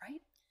that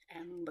right?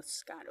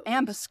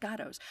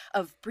 Ambuscados.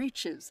 Of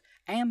breaches,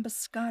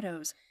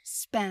 ambuscados,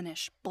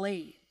 Spanish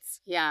blades.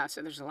 Yeah,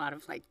 so there's a lot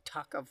of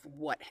talk of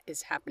what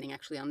is happening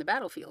actually on the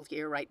battlefield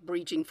here, right?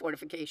 Breaching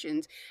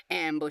fortifications,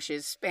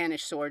 ambushes,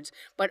 Spanish swords,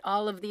 but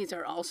all of these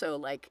are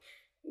also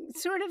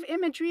sort of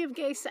imagery of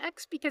gay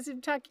sex, because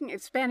of talking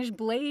Spanish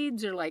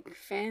blades are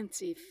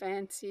fancy.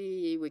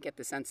 We get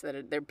the sense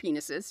that they're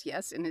penises,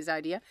 yes, in his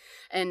idea,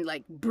 and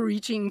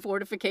breaching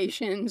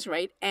fortifications,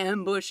 right?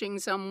 Ambushing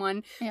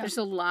someone. Yeah. There's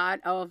a lot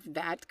of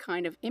that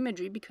kind of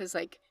imagery because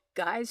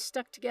guys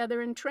stuck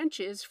together in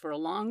trenches for a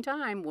long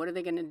time. What are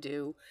they going to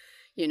do?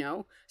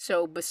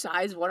 So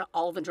besides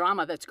all the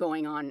drama that's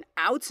going on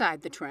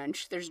outside the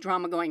trench, there's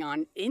drama going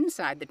on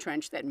inside the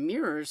trench that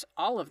mirrors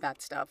all of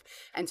that stuff.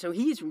 And so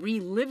he's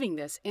reliving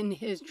this in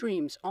his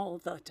dreams all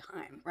the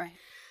time. Right.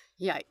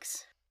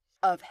 Yikes.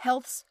 Of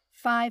health's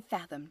 5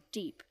 fathom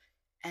deep,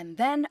 and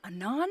then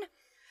anon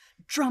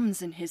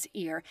drums in his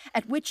ear,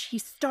 at which he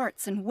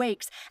starts and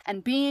wakes,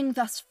 and being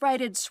thus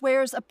frighted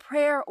swears a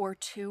prayer or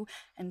two,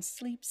 and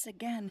sleeps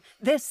again.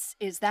 This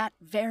is that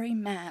very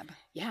Mab.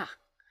 Yeah.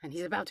 And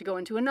he's about to go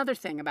into another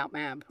thing about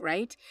Mab,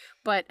 right?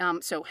 But,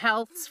 so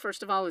healths,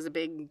 first of all, is a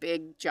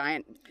big,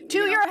 giant... To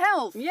your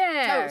health!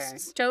 Yeah!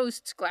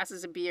 Toasts,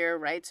 glasses of beer,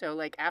 right?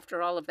 So,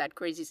 after all of that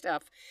crazy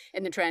stuff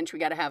in the trench, we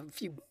got to have a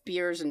few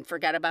beers and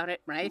forget about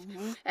it, right?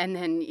 Mm-hmm. And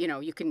then,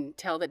 you can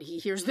tell that he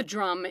hears the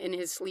drum in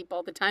his sleep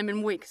all the time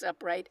and wakes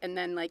up, right? And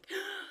then,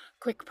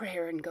 quick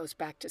prayer and goes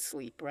back to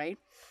sleep, right?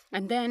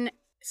 And then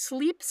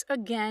sleeps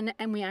again,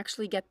 and we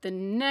actually get the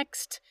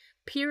next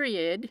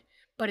period...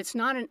 But it's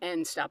not an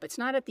end stop. It's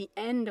not at the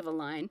end of a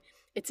line.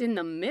 It's in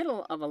the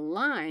middle of a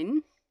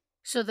line.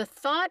 So the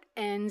thought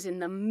ends in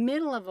the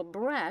middle of a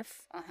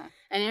breath. Uh-huh.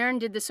 And Erin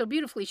did this so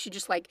beautifully. She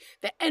just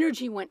the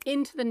energy went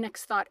into the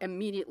next thought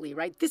immediately,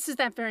 right? This is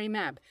that very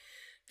Mab.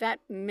 That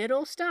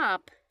middle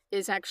stop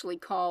is actually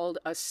called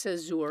a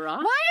caesura.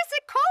 Why is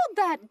it called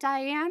that,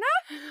 Diana?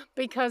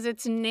 Because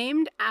it's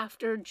named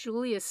after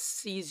Julius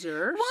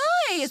Caesar.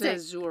 Why is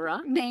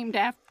caesura. It named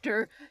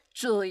after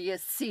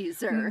Julius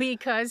Caesar?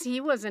 Because he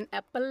was an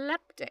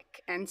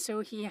epileptic, and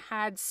so he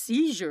had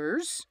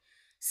seizures.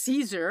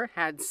 Caesar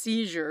had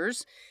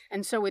seizures,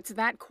 and so it's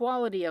that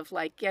quality of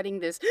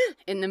getting this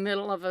in the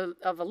middle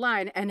of a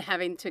line and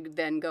having to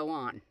then go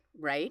on.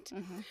 Right?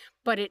 Mm-hmm.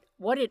 But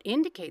what it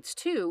indicates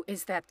too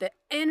is that the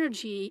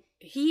energy,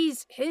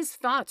 his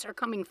thoughts are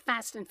coming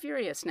fast and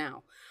furious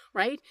now,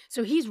 right?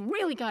 So he's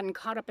really gotten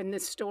caught up in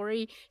this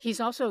story. He's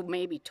also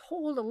maybe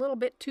told a little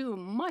bit too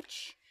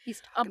much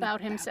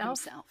about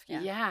himself.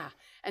 Yeah.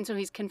 And so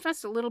he's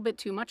confessed a little bit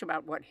too much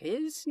about what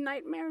his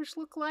nightmares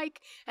look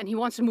like, and he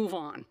wants to move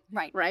on.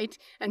 Right?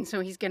 And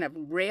so he's going to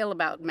rail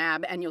about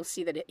Mab, and you'll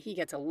see that he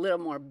gets a little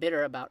more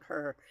bitter about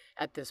her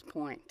at this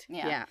point.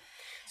 Yeah.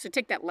 So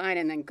take that line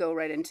and then go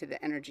right into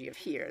the energy of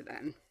here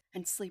then.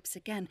 and sleeps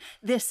again.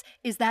 This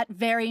is that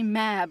very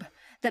Mab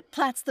that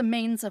plats the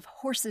manes of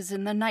horses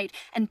in the night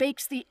and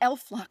bakes the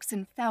elf-locks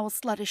in foul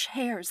sluttish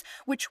hairs,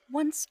 which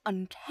once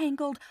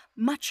untangled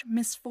much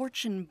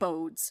misfortune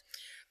bodes.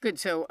 Good.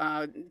 So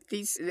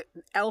these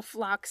elf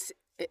locks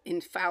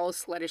in foul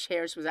sluttish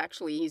hairs was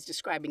actually, he's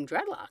describing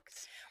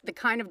dreadlocks. The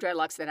kind of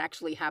dreadlocks that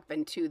actually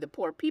happened to the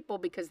poor people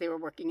because they were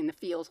working in the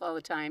fields all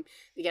the time.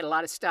 They get a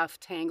lot of stuff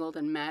tangled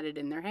and matted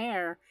in their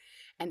hair.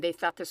 And they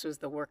thought this was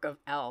the work of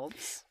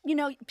elves. You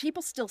know,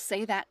 people still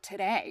say that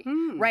today,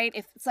 Hmm. right?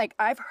 If it's like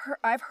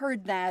I've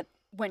heard that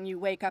when you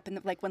wake up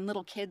like when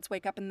little kids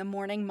wake up in the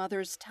morning,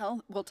 mothers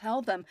will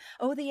tell them,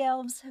 "Oh, the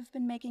elves have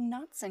been making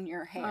knots in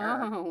your hair."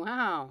 Oh,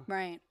 wow.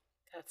 Right.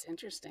 That's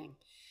interesting.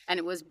 And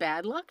it was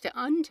bad luck to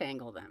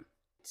untangle them.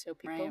 So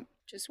people Right.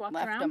 just walked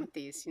Left around them. with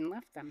these and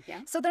left them.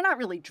 Yeah. So they're not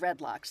really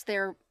dreadlocks;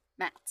 they're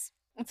mats.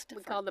 It's We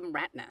different. call them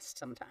rat nests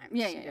sometimes.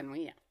 Yeah. didn't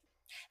we? Yeah.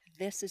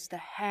 This is the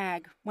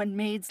hag, when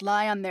maids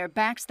lie on their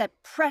backs,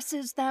 that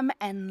presses them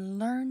and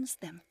learns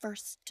them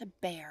first to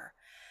bear,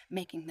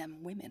 making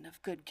them women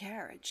of good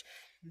carriage.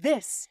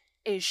 This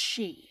is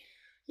she.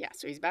 Yeah,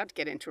 so he's about to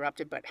get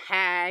interrupted, but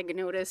hag,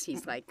 notice,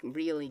 he's like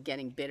really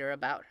getting bitter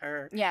about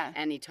her. Yeah.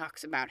 And he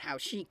talks about how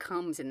she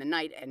comes in the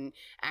night and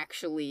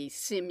actually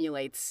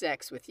simulates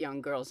sex with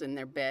young girls in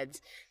their beds,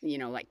 you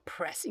know, like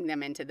pressing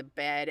them into the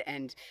bed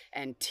and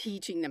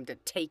teaching them to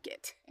take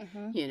it.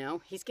 Mm-hmm. You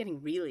know, he's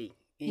getting really angry.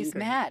 He's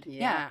mad.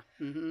 Yeah.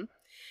 Mm-hmm.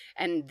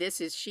 And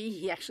this is she.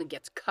 He actually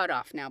gets cut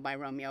off now by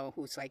Romeo,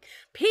 who's like,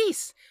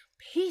 peace,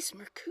 peace,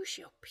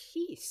 Mercutio,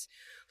 peace.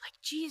 Like,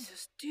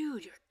 Jesus,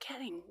 dude, you're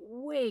getting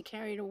way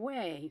carried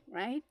away,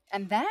 right?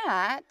 And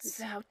that.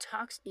 Thou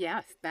talkst,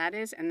 yes, that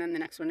is. And then the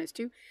next one is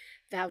too.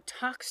 Thou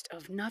talkst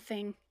of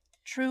nothing.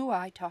 True,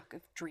 I talk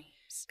of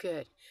dreams.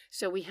 Good.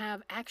 So we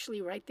have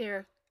actually right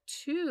there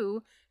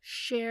 2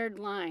 shared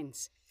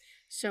lines.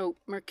 So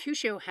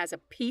Mercutio has a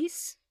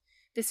peace.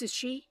 This is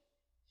she.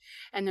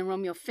 And then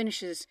Romeo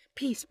finishes,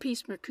 peace,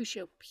 peace,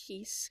 Mercutio,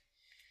 peace.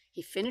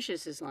 He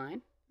finishes his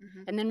line.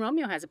 Mm-hmm. And then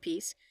Romeo has a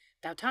piece.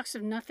 Thou talkst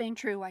of nothing.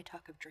 True, I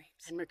talk of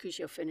dreams. And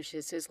Mercutio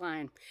finishes his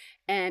line.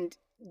 And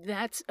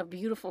that's a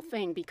beautiful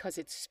thing because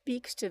it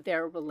speaks to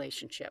their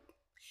relationship.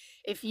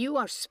 If you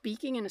are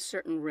speaking in a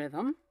certain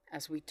rhythm,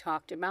 as we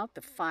talked about,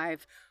 the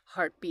 5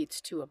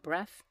 heartbeats to a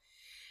breath,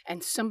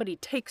 and somebody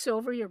takes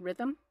over your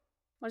rhythm,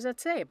 what does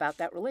that say about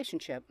that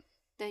relationship?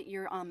 That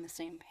you're on the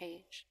same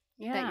page.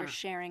 Yeah. That you're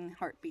sharing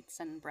heartbeats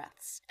and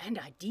breaths. And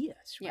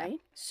ideas, Yeah. right?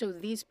 So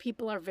these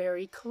people are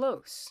very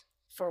close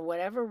for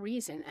whatever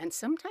reason. And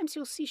sometimes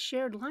you'll see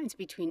shared lines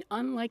between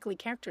unlikely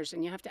characters,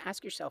 and you have to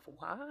ask yourself,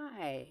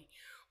 why?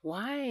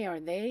 Why are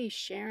they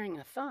sharing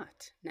a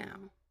thought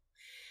now?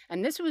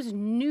 And this was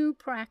new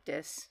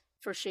practice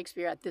for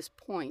Shakespeare at this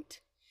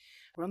point.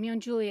 Romeo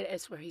and Juliet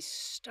is where he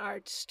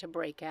starts to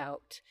break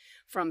out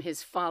from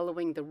his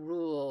following the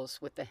rules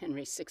with the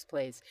Henry VI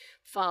plays,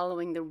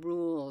 following the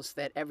rules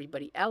that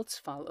everybody else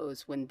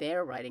follows when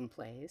they're writing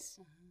plays.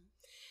 Mm-hmm.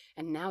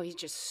 And now he's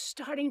just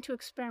starting to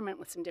experiment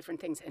with some different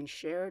things. And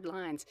shared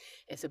lines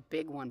is a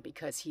big one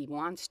because he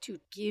wants to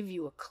give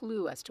you a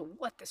clue as to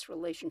what this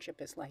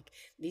relationship is like.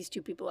 These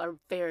 2 people are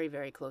very,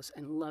 very close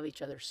and love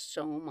each other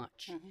so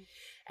much. Mm-hmm.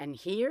 And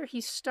here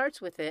he starts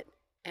with it.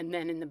 And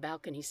then in the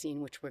balcony scene,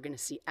 which we're going to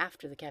see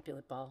after the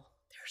Capulet Ball,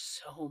 there's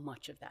so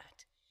much of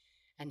that.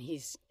 And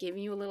he's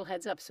giving you a little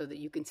heads up so that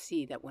you can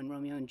see that when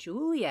Romeo and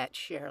Juliet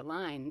share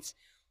lines,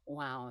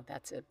 wow,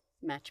 that's a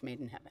match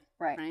made in heaven.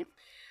 Right.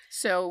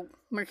 So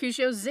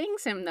Mercutio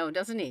zings him, though,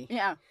 doesn't he?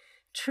 Yeah.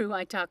 True,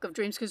 I talk of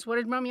dreams. Because what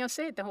did Romeo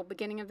say at the whole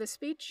beginning of this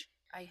speech?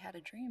 I had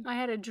a dream. I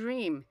had a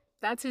dream.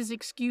 That's his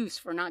excuse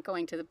for not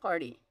going to the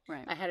party.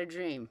 Right. I had a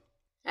dream.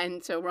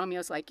 And so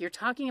Romeo's like, you're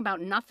talking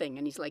about nothing.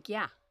 And he's like,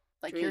 yeah.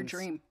 Like your dreams.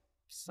 dream.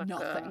 Sucker,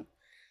 Nothing.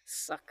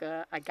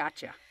 Sucker, I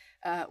gotcha.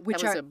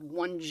 Which that was are a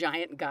one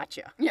giant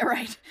gotcha. Yeah,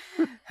 right.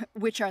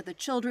 Which are the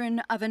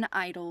children of an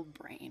idle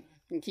brain.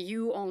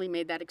 You only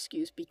made that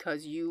excuse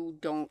because you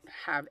don't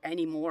have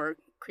any more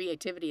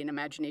creativity and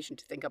imagination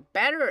to think of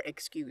better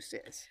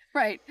excuses.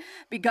 Right.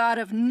 Begot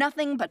of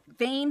nothing but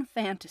vain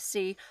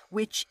fantasy,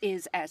 which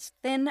is as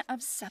thin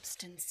of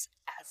substance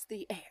as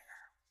the air,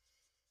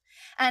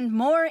 and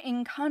more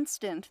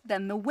inconstant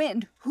than the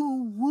wind,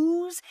 who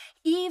woos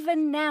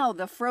even now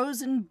the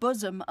frozen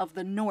bosom of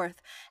the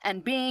north,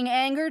 and being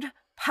angered,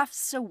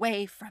 puffs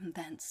away from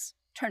thence,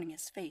 turning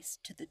his face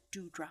to the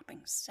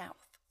dew-dropping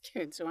south.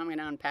 Good, so I'm going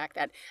to unpack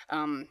that.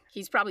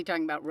 He's probably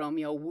talking about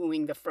Romeo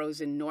wooing the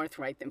frozen north,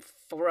 right? The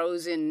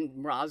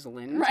frozen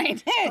Rosalind.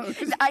 Right.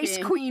 The Ice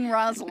Queen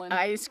Rosalind.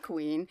 Ice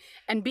Queen.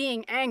 And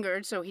being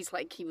angered, so he's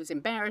like, he was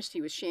embarrassed,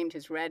 he was shamed,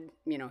 his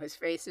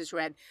face is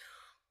red,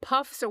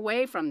 puffs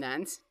away from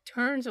thence,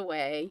 turns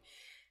away,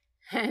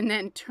 and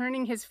then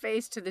turning his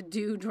face to the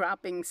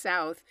dew-dropping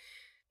south.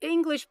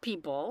 English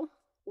people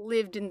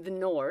lived in the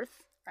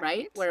north,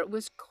 right? Where it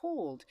was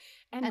cold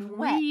and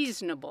wet.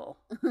 reasonable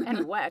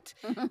and wet.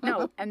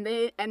 No, and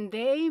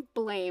they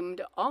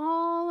blamed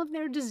all of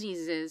their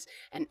diseases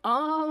and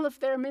all of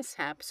their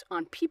mishaps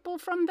on people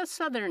from the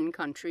southern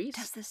countries.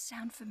 Does this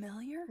sound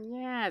familiar?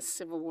 Yes,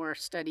 Civil War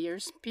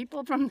studiers.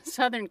 People from the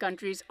southern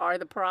countries are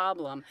the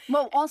problem.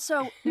 Well,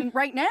 also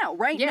right now,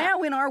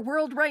 now in our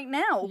world right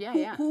now,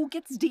 who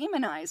gets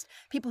demonized?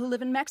 People who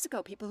live in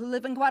Mexico, people who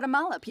live in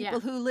Guatemala, people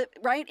who live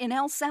in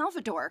El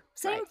Salvador.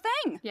 Same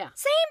thing. Yeah.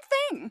 Same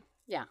thing.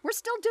 Yeah. We're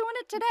still doing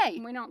it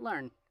today. We don't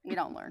learn. We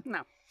don't learn.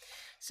 No.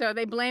 So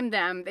they blame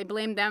them. They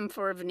blame them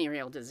for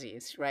venereal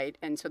disease, right?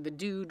 And so the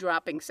dew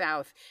dropping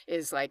south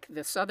is like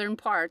the southern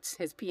parts,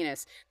 his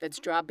penis, that's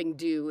dropping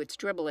dew. It's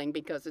dribbling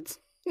because it's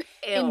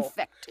ill.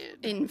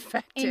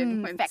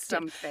 Infected with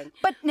something.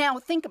 But now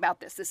think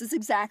about this. This is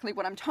exactly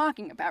what I'm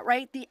talking about,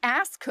 right? The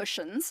ass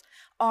cushions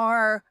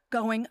are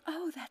going,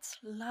 oh, that's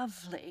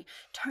lovely,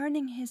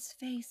 turning his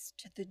face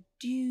to the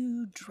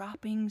dew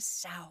dropping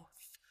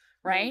south,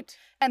 right?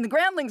 And the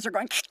groundlings are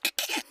going,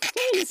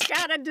 he's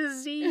got a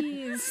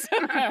disease.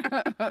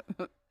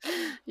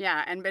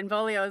 Yeah, and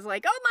Benvolio is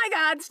like, oh my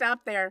God, stop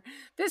there.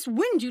 This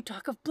wind you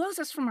talk of blows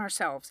us from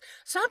ourselves.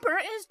 Supper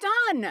is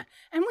done,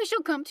 and we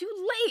shall come too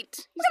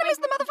late. We're gonna miss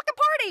the motherfucking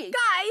party.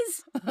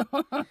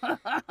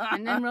 Guys!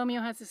 And then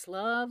Romeo has this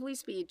lovely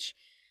speech,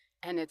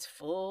 and it's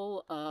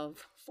full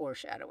of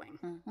foreshadowing.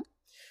 Mm-hmm.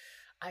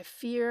 I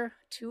fear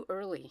too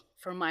early,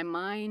 for my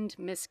mind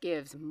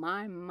misgives.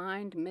 My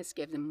mind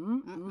misgives.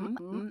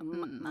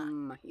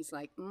 He's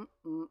like,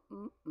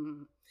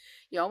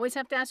 You always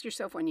have to ask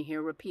yourself when you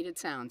hear repeated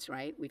sounds,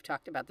 right? We've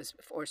talked about this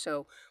before.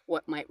 So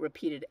what might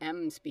repeated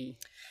M's be?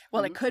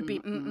 Well, it could be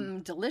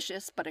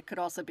delicious, but it could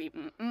also be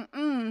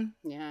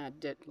Yeah,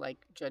 like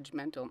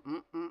judgmental.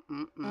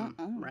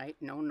 Right?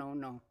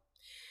 No.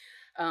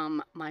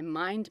 My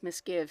mind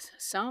misgives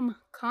some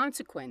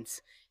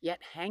consequence, yet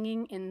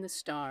hanging in the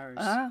stars.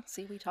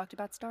 See, we talked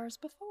about stars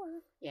before.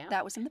 Yeah.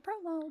 That was in the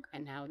prologue.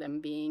 And now them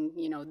being,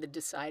 the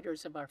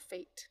deciders of our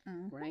fate,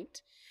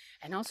 right?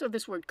 And also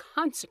this word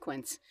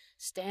consequence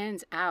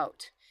stands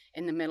out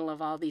in the middle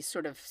of all these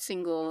sort of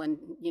single and,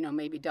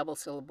 maybe double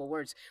syllable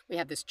words. We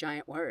have this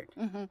giant word.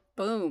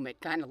 Boom,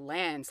 it kind of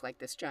lands like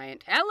this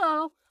giant,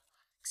 hello.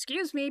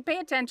 Excuse me, pay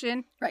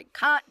attention. Right,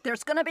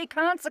 there's going to be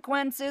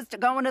consequences to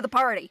going to the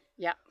party.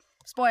 Yeah.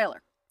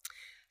 Spoiler.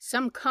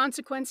 Some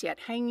consequence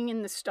yet hanging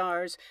in the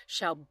stars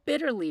shall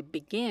bitterly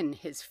begin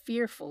his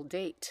fearful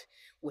date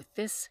with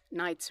this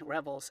night's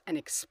revels and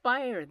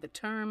expire the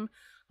term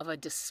of a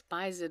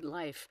despised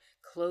life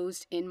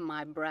closed in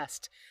my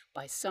breast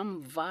by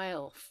some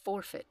vile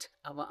forfeit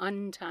of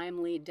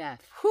untimely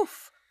death.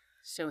 Whoof.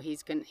 So he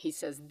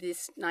says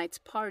this night's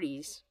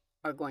parties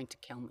are going to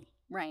kill me.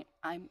 Right,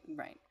 I'm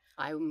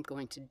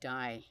going to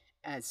die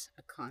as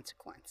a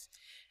consequence.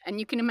 And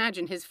you can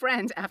imagine his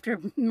friends, after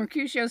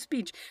Mercutio's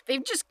speech,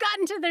 they've just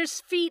gotten to their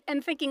feet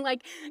and thinking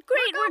like,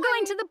 great, we're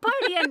going to the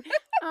party. And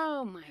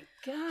oh my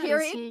God.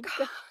 Here he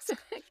goes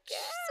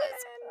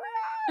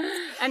again.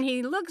 And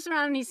he looks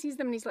around and he sees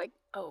them and he's like,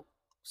 oh,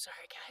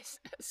 sorry guys,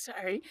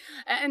 sorry.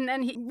 And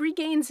then he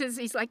regains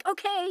he's like,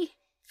 okay,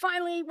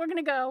 finally, we're going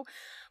to go.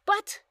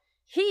 But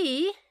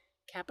he,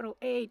 capital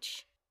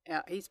H,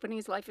 he's putting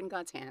his life in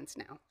God's hands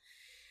now.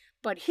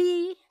 But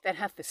he that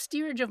hath the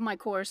steerage of my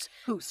course,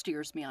 who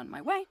steers me on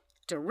my way,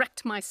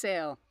 direct my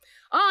sail.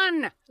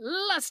 On,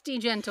 lusty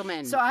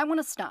gentlemen. So I want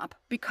to stop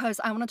because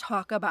I want to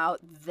talk about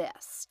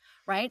this,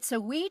 right?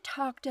 So we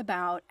talked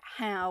about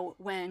how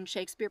when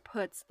Shakespeare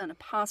puts an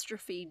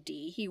apostrophe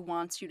D, he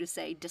wants you to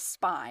say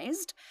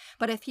despised.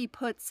 But if he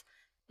puts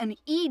an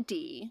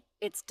ED,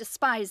 it's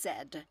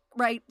despised,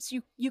 right?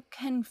 So you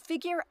can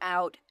figure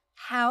out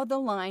how the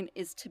line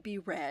is to be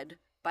read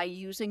by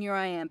using your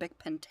iambic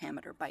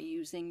pentameter, by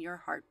using your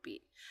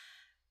heartbeat.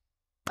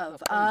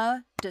 Of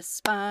a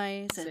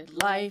despised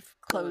life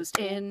closed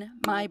in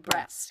my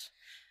breast.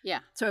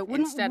 Yeah. So it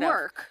wouldn't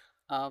work.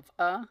 Of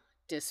a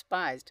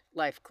despised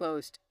life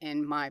closed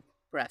in my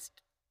breast.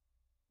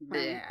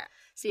 Right.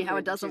 See how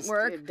it doesn't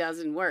work? It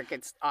doesn't work.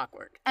 It's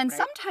awkward. And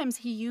sometimes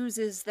he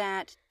uses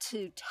that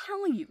to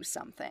tell you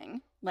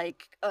something.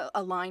 Like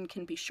a line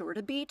can be short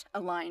a beat. A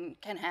line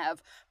can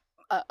have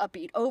a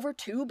beat over,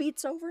 2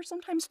 beats over,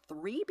 sometimes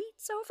 3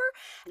 beats over.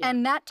 Yeah.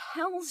 And that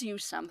tells you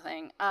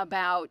something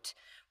about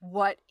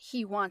what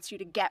he wants you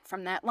to get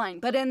from that line.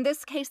 But in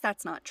this case,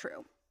 that's not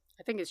true.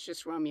 I think it's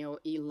just Romeo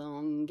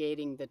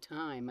elongating the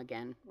time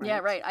again. Right? Yeah,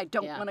 right. I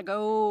don't want to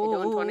go.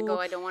 I don't want to go.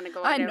 I don't want to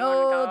go. I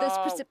know this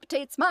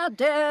precipitates my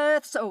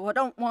death, so I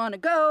don't want to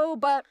go.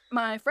 But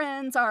my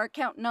friends are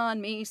counting on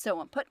me, so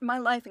I'm putting my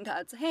life in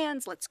God's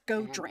hands. Let's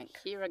go drink.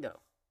 Here I go.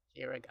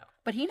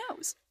 But he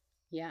knows.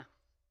 Yeah.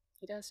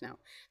 He does know.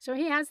 So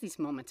he has these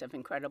moments of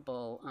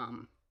incredible,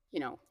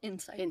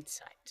 insight,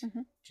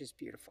 which is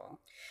beautiful.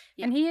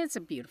 Yeah. And he is a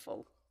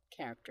beautiful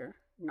character.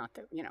 Not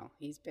that,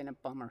 he's been a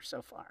bummer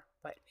so far,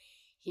 but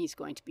he's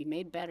going to be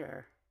made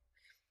better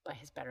by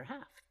his better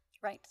half.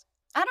 Right.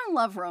 I don't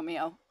love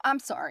Romeo. I'm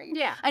sorry.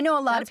 Yeah. I know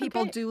a lot of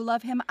people do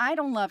love him. I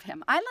don't love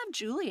him. I love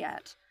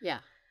Juliet. Yeah.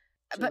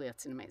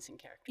 Juliet's an amazing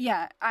character.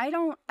 Yeah,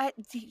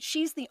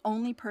 she's the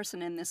only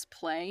person in this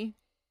play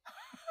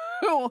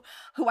who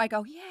I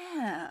go,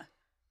 yeah,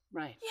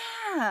 Right.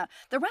 yeah.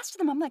 The rest of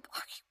them, I'm like,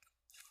 are you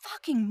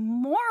fucking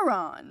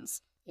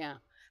morons? Yeah.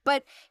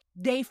 But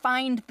they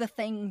find the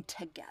thing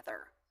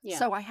together. Yeah.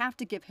 So I have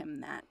to give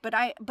him that. But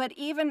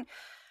even,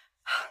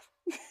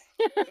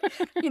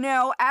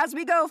 as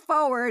we go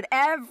forward,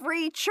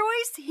 every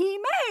choice he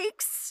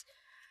makes,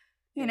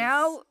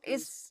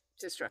 is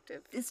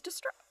destructive. Is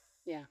destructive.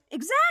 Yeah.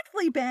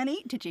 Exactly,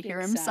 Benny. Did you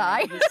hear him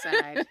sigh? He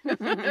sighed.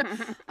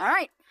 All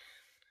right.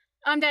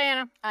 I'm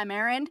Diana. I'm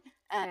Erin.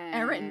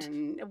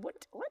 Errand.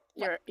 What?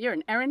 You're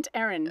an errant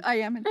Erin. I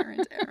am an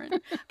errant Erin.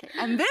 Okay.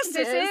 And this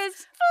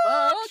is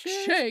Fuck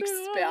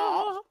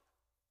Shakespeare.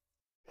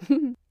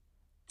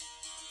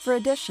 For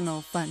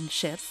additional fun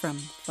shit from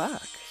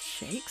Fuck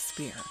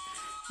Shakespeare,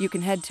 you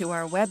can head to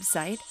our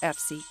website,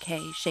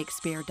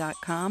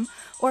 fckshakespeare.com,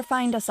 or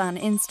find us on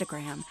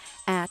Instagram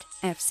at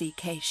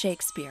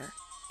fckshakespeare.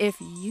 If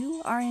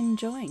you are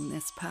enjoying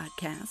this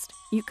podcast,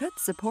 you could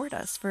support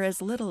us for as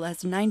little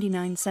as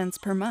 99 cents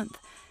per month.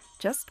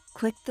 Just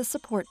click the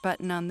support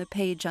button on the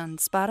page on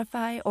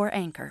Spotify or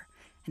Anchor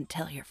and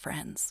tell your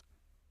friends.